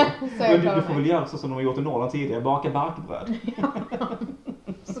 Så men du får väl göra så som de har gjort i Norrland tidigare, baka barkbröd.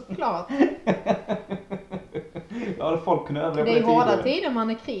 Såklart. Ja, folk kunde överleva det är hårda tider man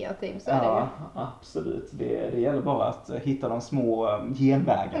är kreativ, så är det ju. Absolut. Det gäller bara att hitta de små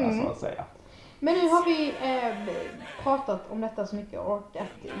genvägarna så att säga. Men nu har vi pratat om detta så mycket och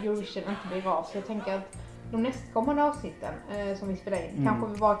att Eurovision inte blir av. Så jag tänker att de nästkommande avsnitten som vi spelar in kanske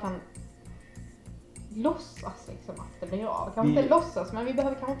vi bara kan låtsas liksom att det blir av. Kanske inte låtsas, men vi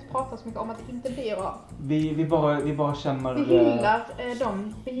behöver kanske inte prata så mycket om att det inte blir av. Vi bara känner... Vi hyllar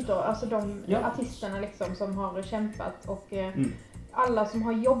de bidrag, alltså de artisterna liksom som har kämpat och alla som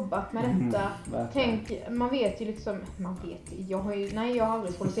har jobbat med detta. Tänk, man vet ju liksom, jag har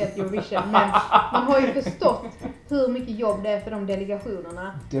aldrig producerat Eurovision, men man har ju förstått hur mycket jobb det är för de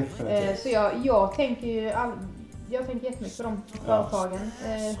delegationerna. Definitivt. Så jag tänker ju jag tänker jättemycket på de företagen.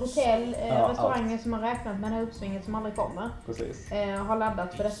 Hotell, restauranger som har räknat med det här uppsvinget som aldrig kommer. Precis. Har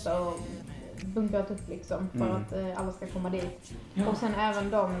laddat för detta och bunkrat upp liksom för att alla ska komma dit. Och sen även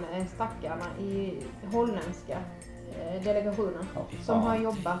de stackarna i holländska delegationen som har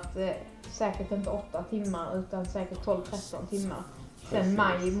jobbat säkert inte 8 timmar utan säkert 12-13 timmar. Sen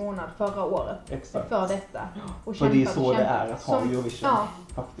maj månad förra året. Exakt. För detta. Och för det är så det är att ha Eurovision.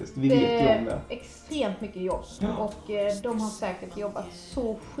 Faktiskt. Vi vet ju om det. Extremt mycket jobb. Och de har säkert jobbat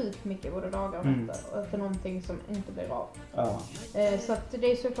så sjukt mycket både dagar och nätter för någonting som inte blir av. Så att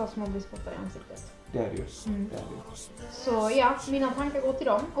det är såklart som att bli spottad i ansiktet. Det är det ju. Så ja, mina tankar går till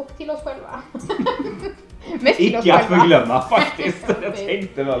dem och till oss själva. Icke att förglömma faktiskt. Jag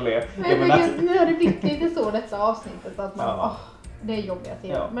tänkte väl det. Nu har det blivit lite så detta avsnittet att man, det är jobbiga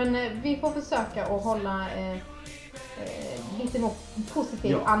tider. Men vi får försöka att hålla lite mer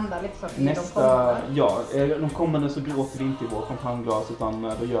positiv anda liksom. De kommande så gråter vi inte i vår champagneglas utan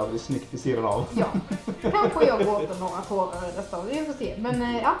då gör vi det snyggt vid sidan av. Ja, kanske jag gråter några tårar nästa, vi får se.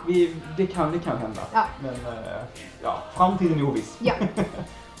 Men ja. Det kan hända. Ja. Men framtiden är oviss. Ja.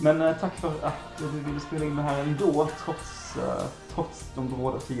 Men tack för att du ville spela in det här ändå trots de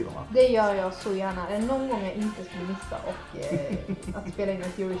bråda tiderna. Det gör jag så gärna. Är det någon gång jag inte skulle missa och att spela in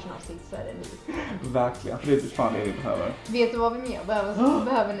ett Eurovision-avsnitt så är det nu. Verkligen, för det är fan det vi behöver. Vet du vad vi mer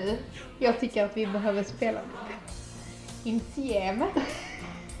behöver nu? Jag tycker att vi behöver spela Insieme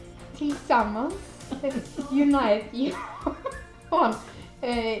tillsammans. Unite från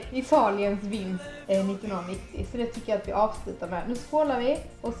Italiens vinst 1990. Så det tycker jag att vi avslutar med. Nu skålar vi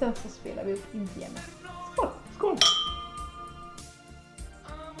och sen så spelar vi upp Insieme. Skål! Skål!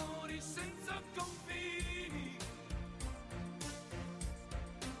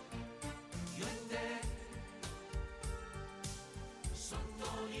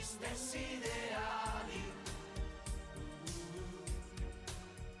 Stessi ideali.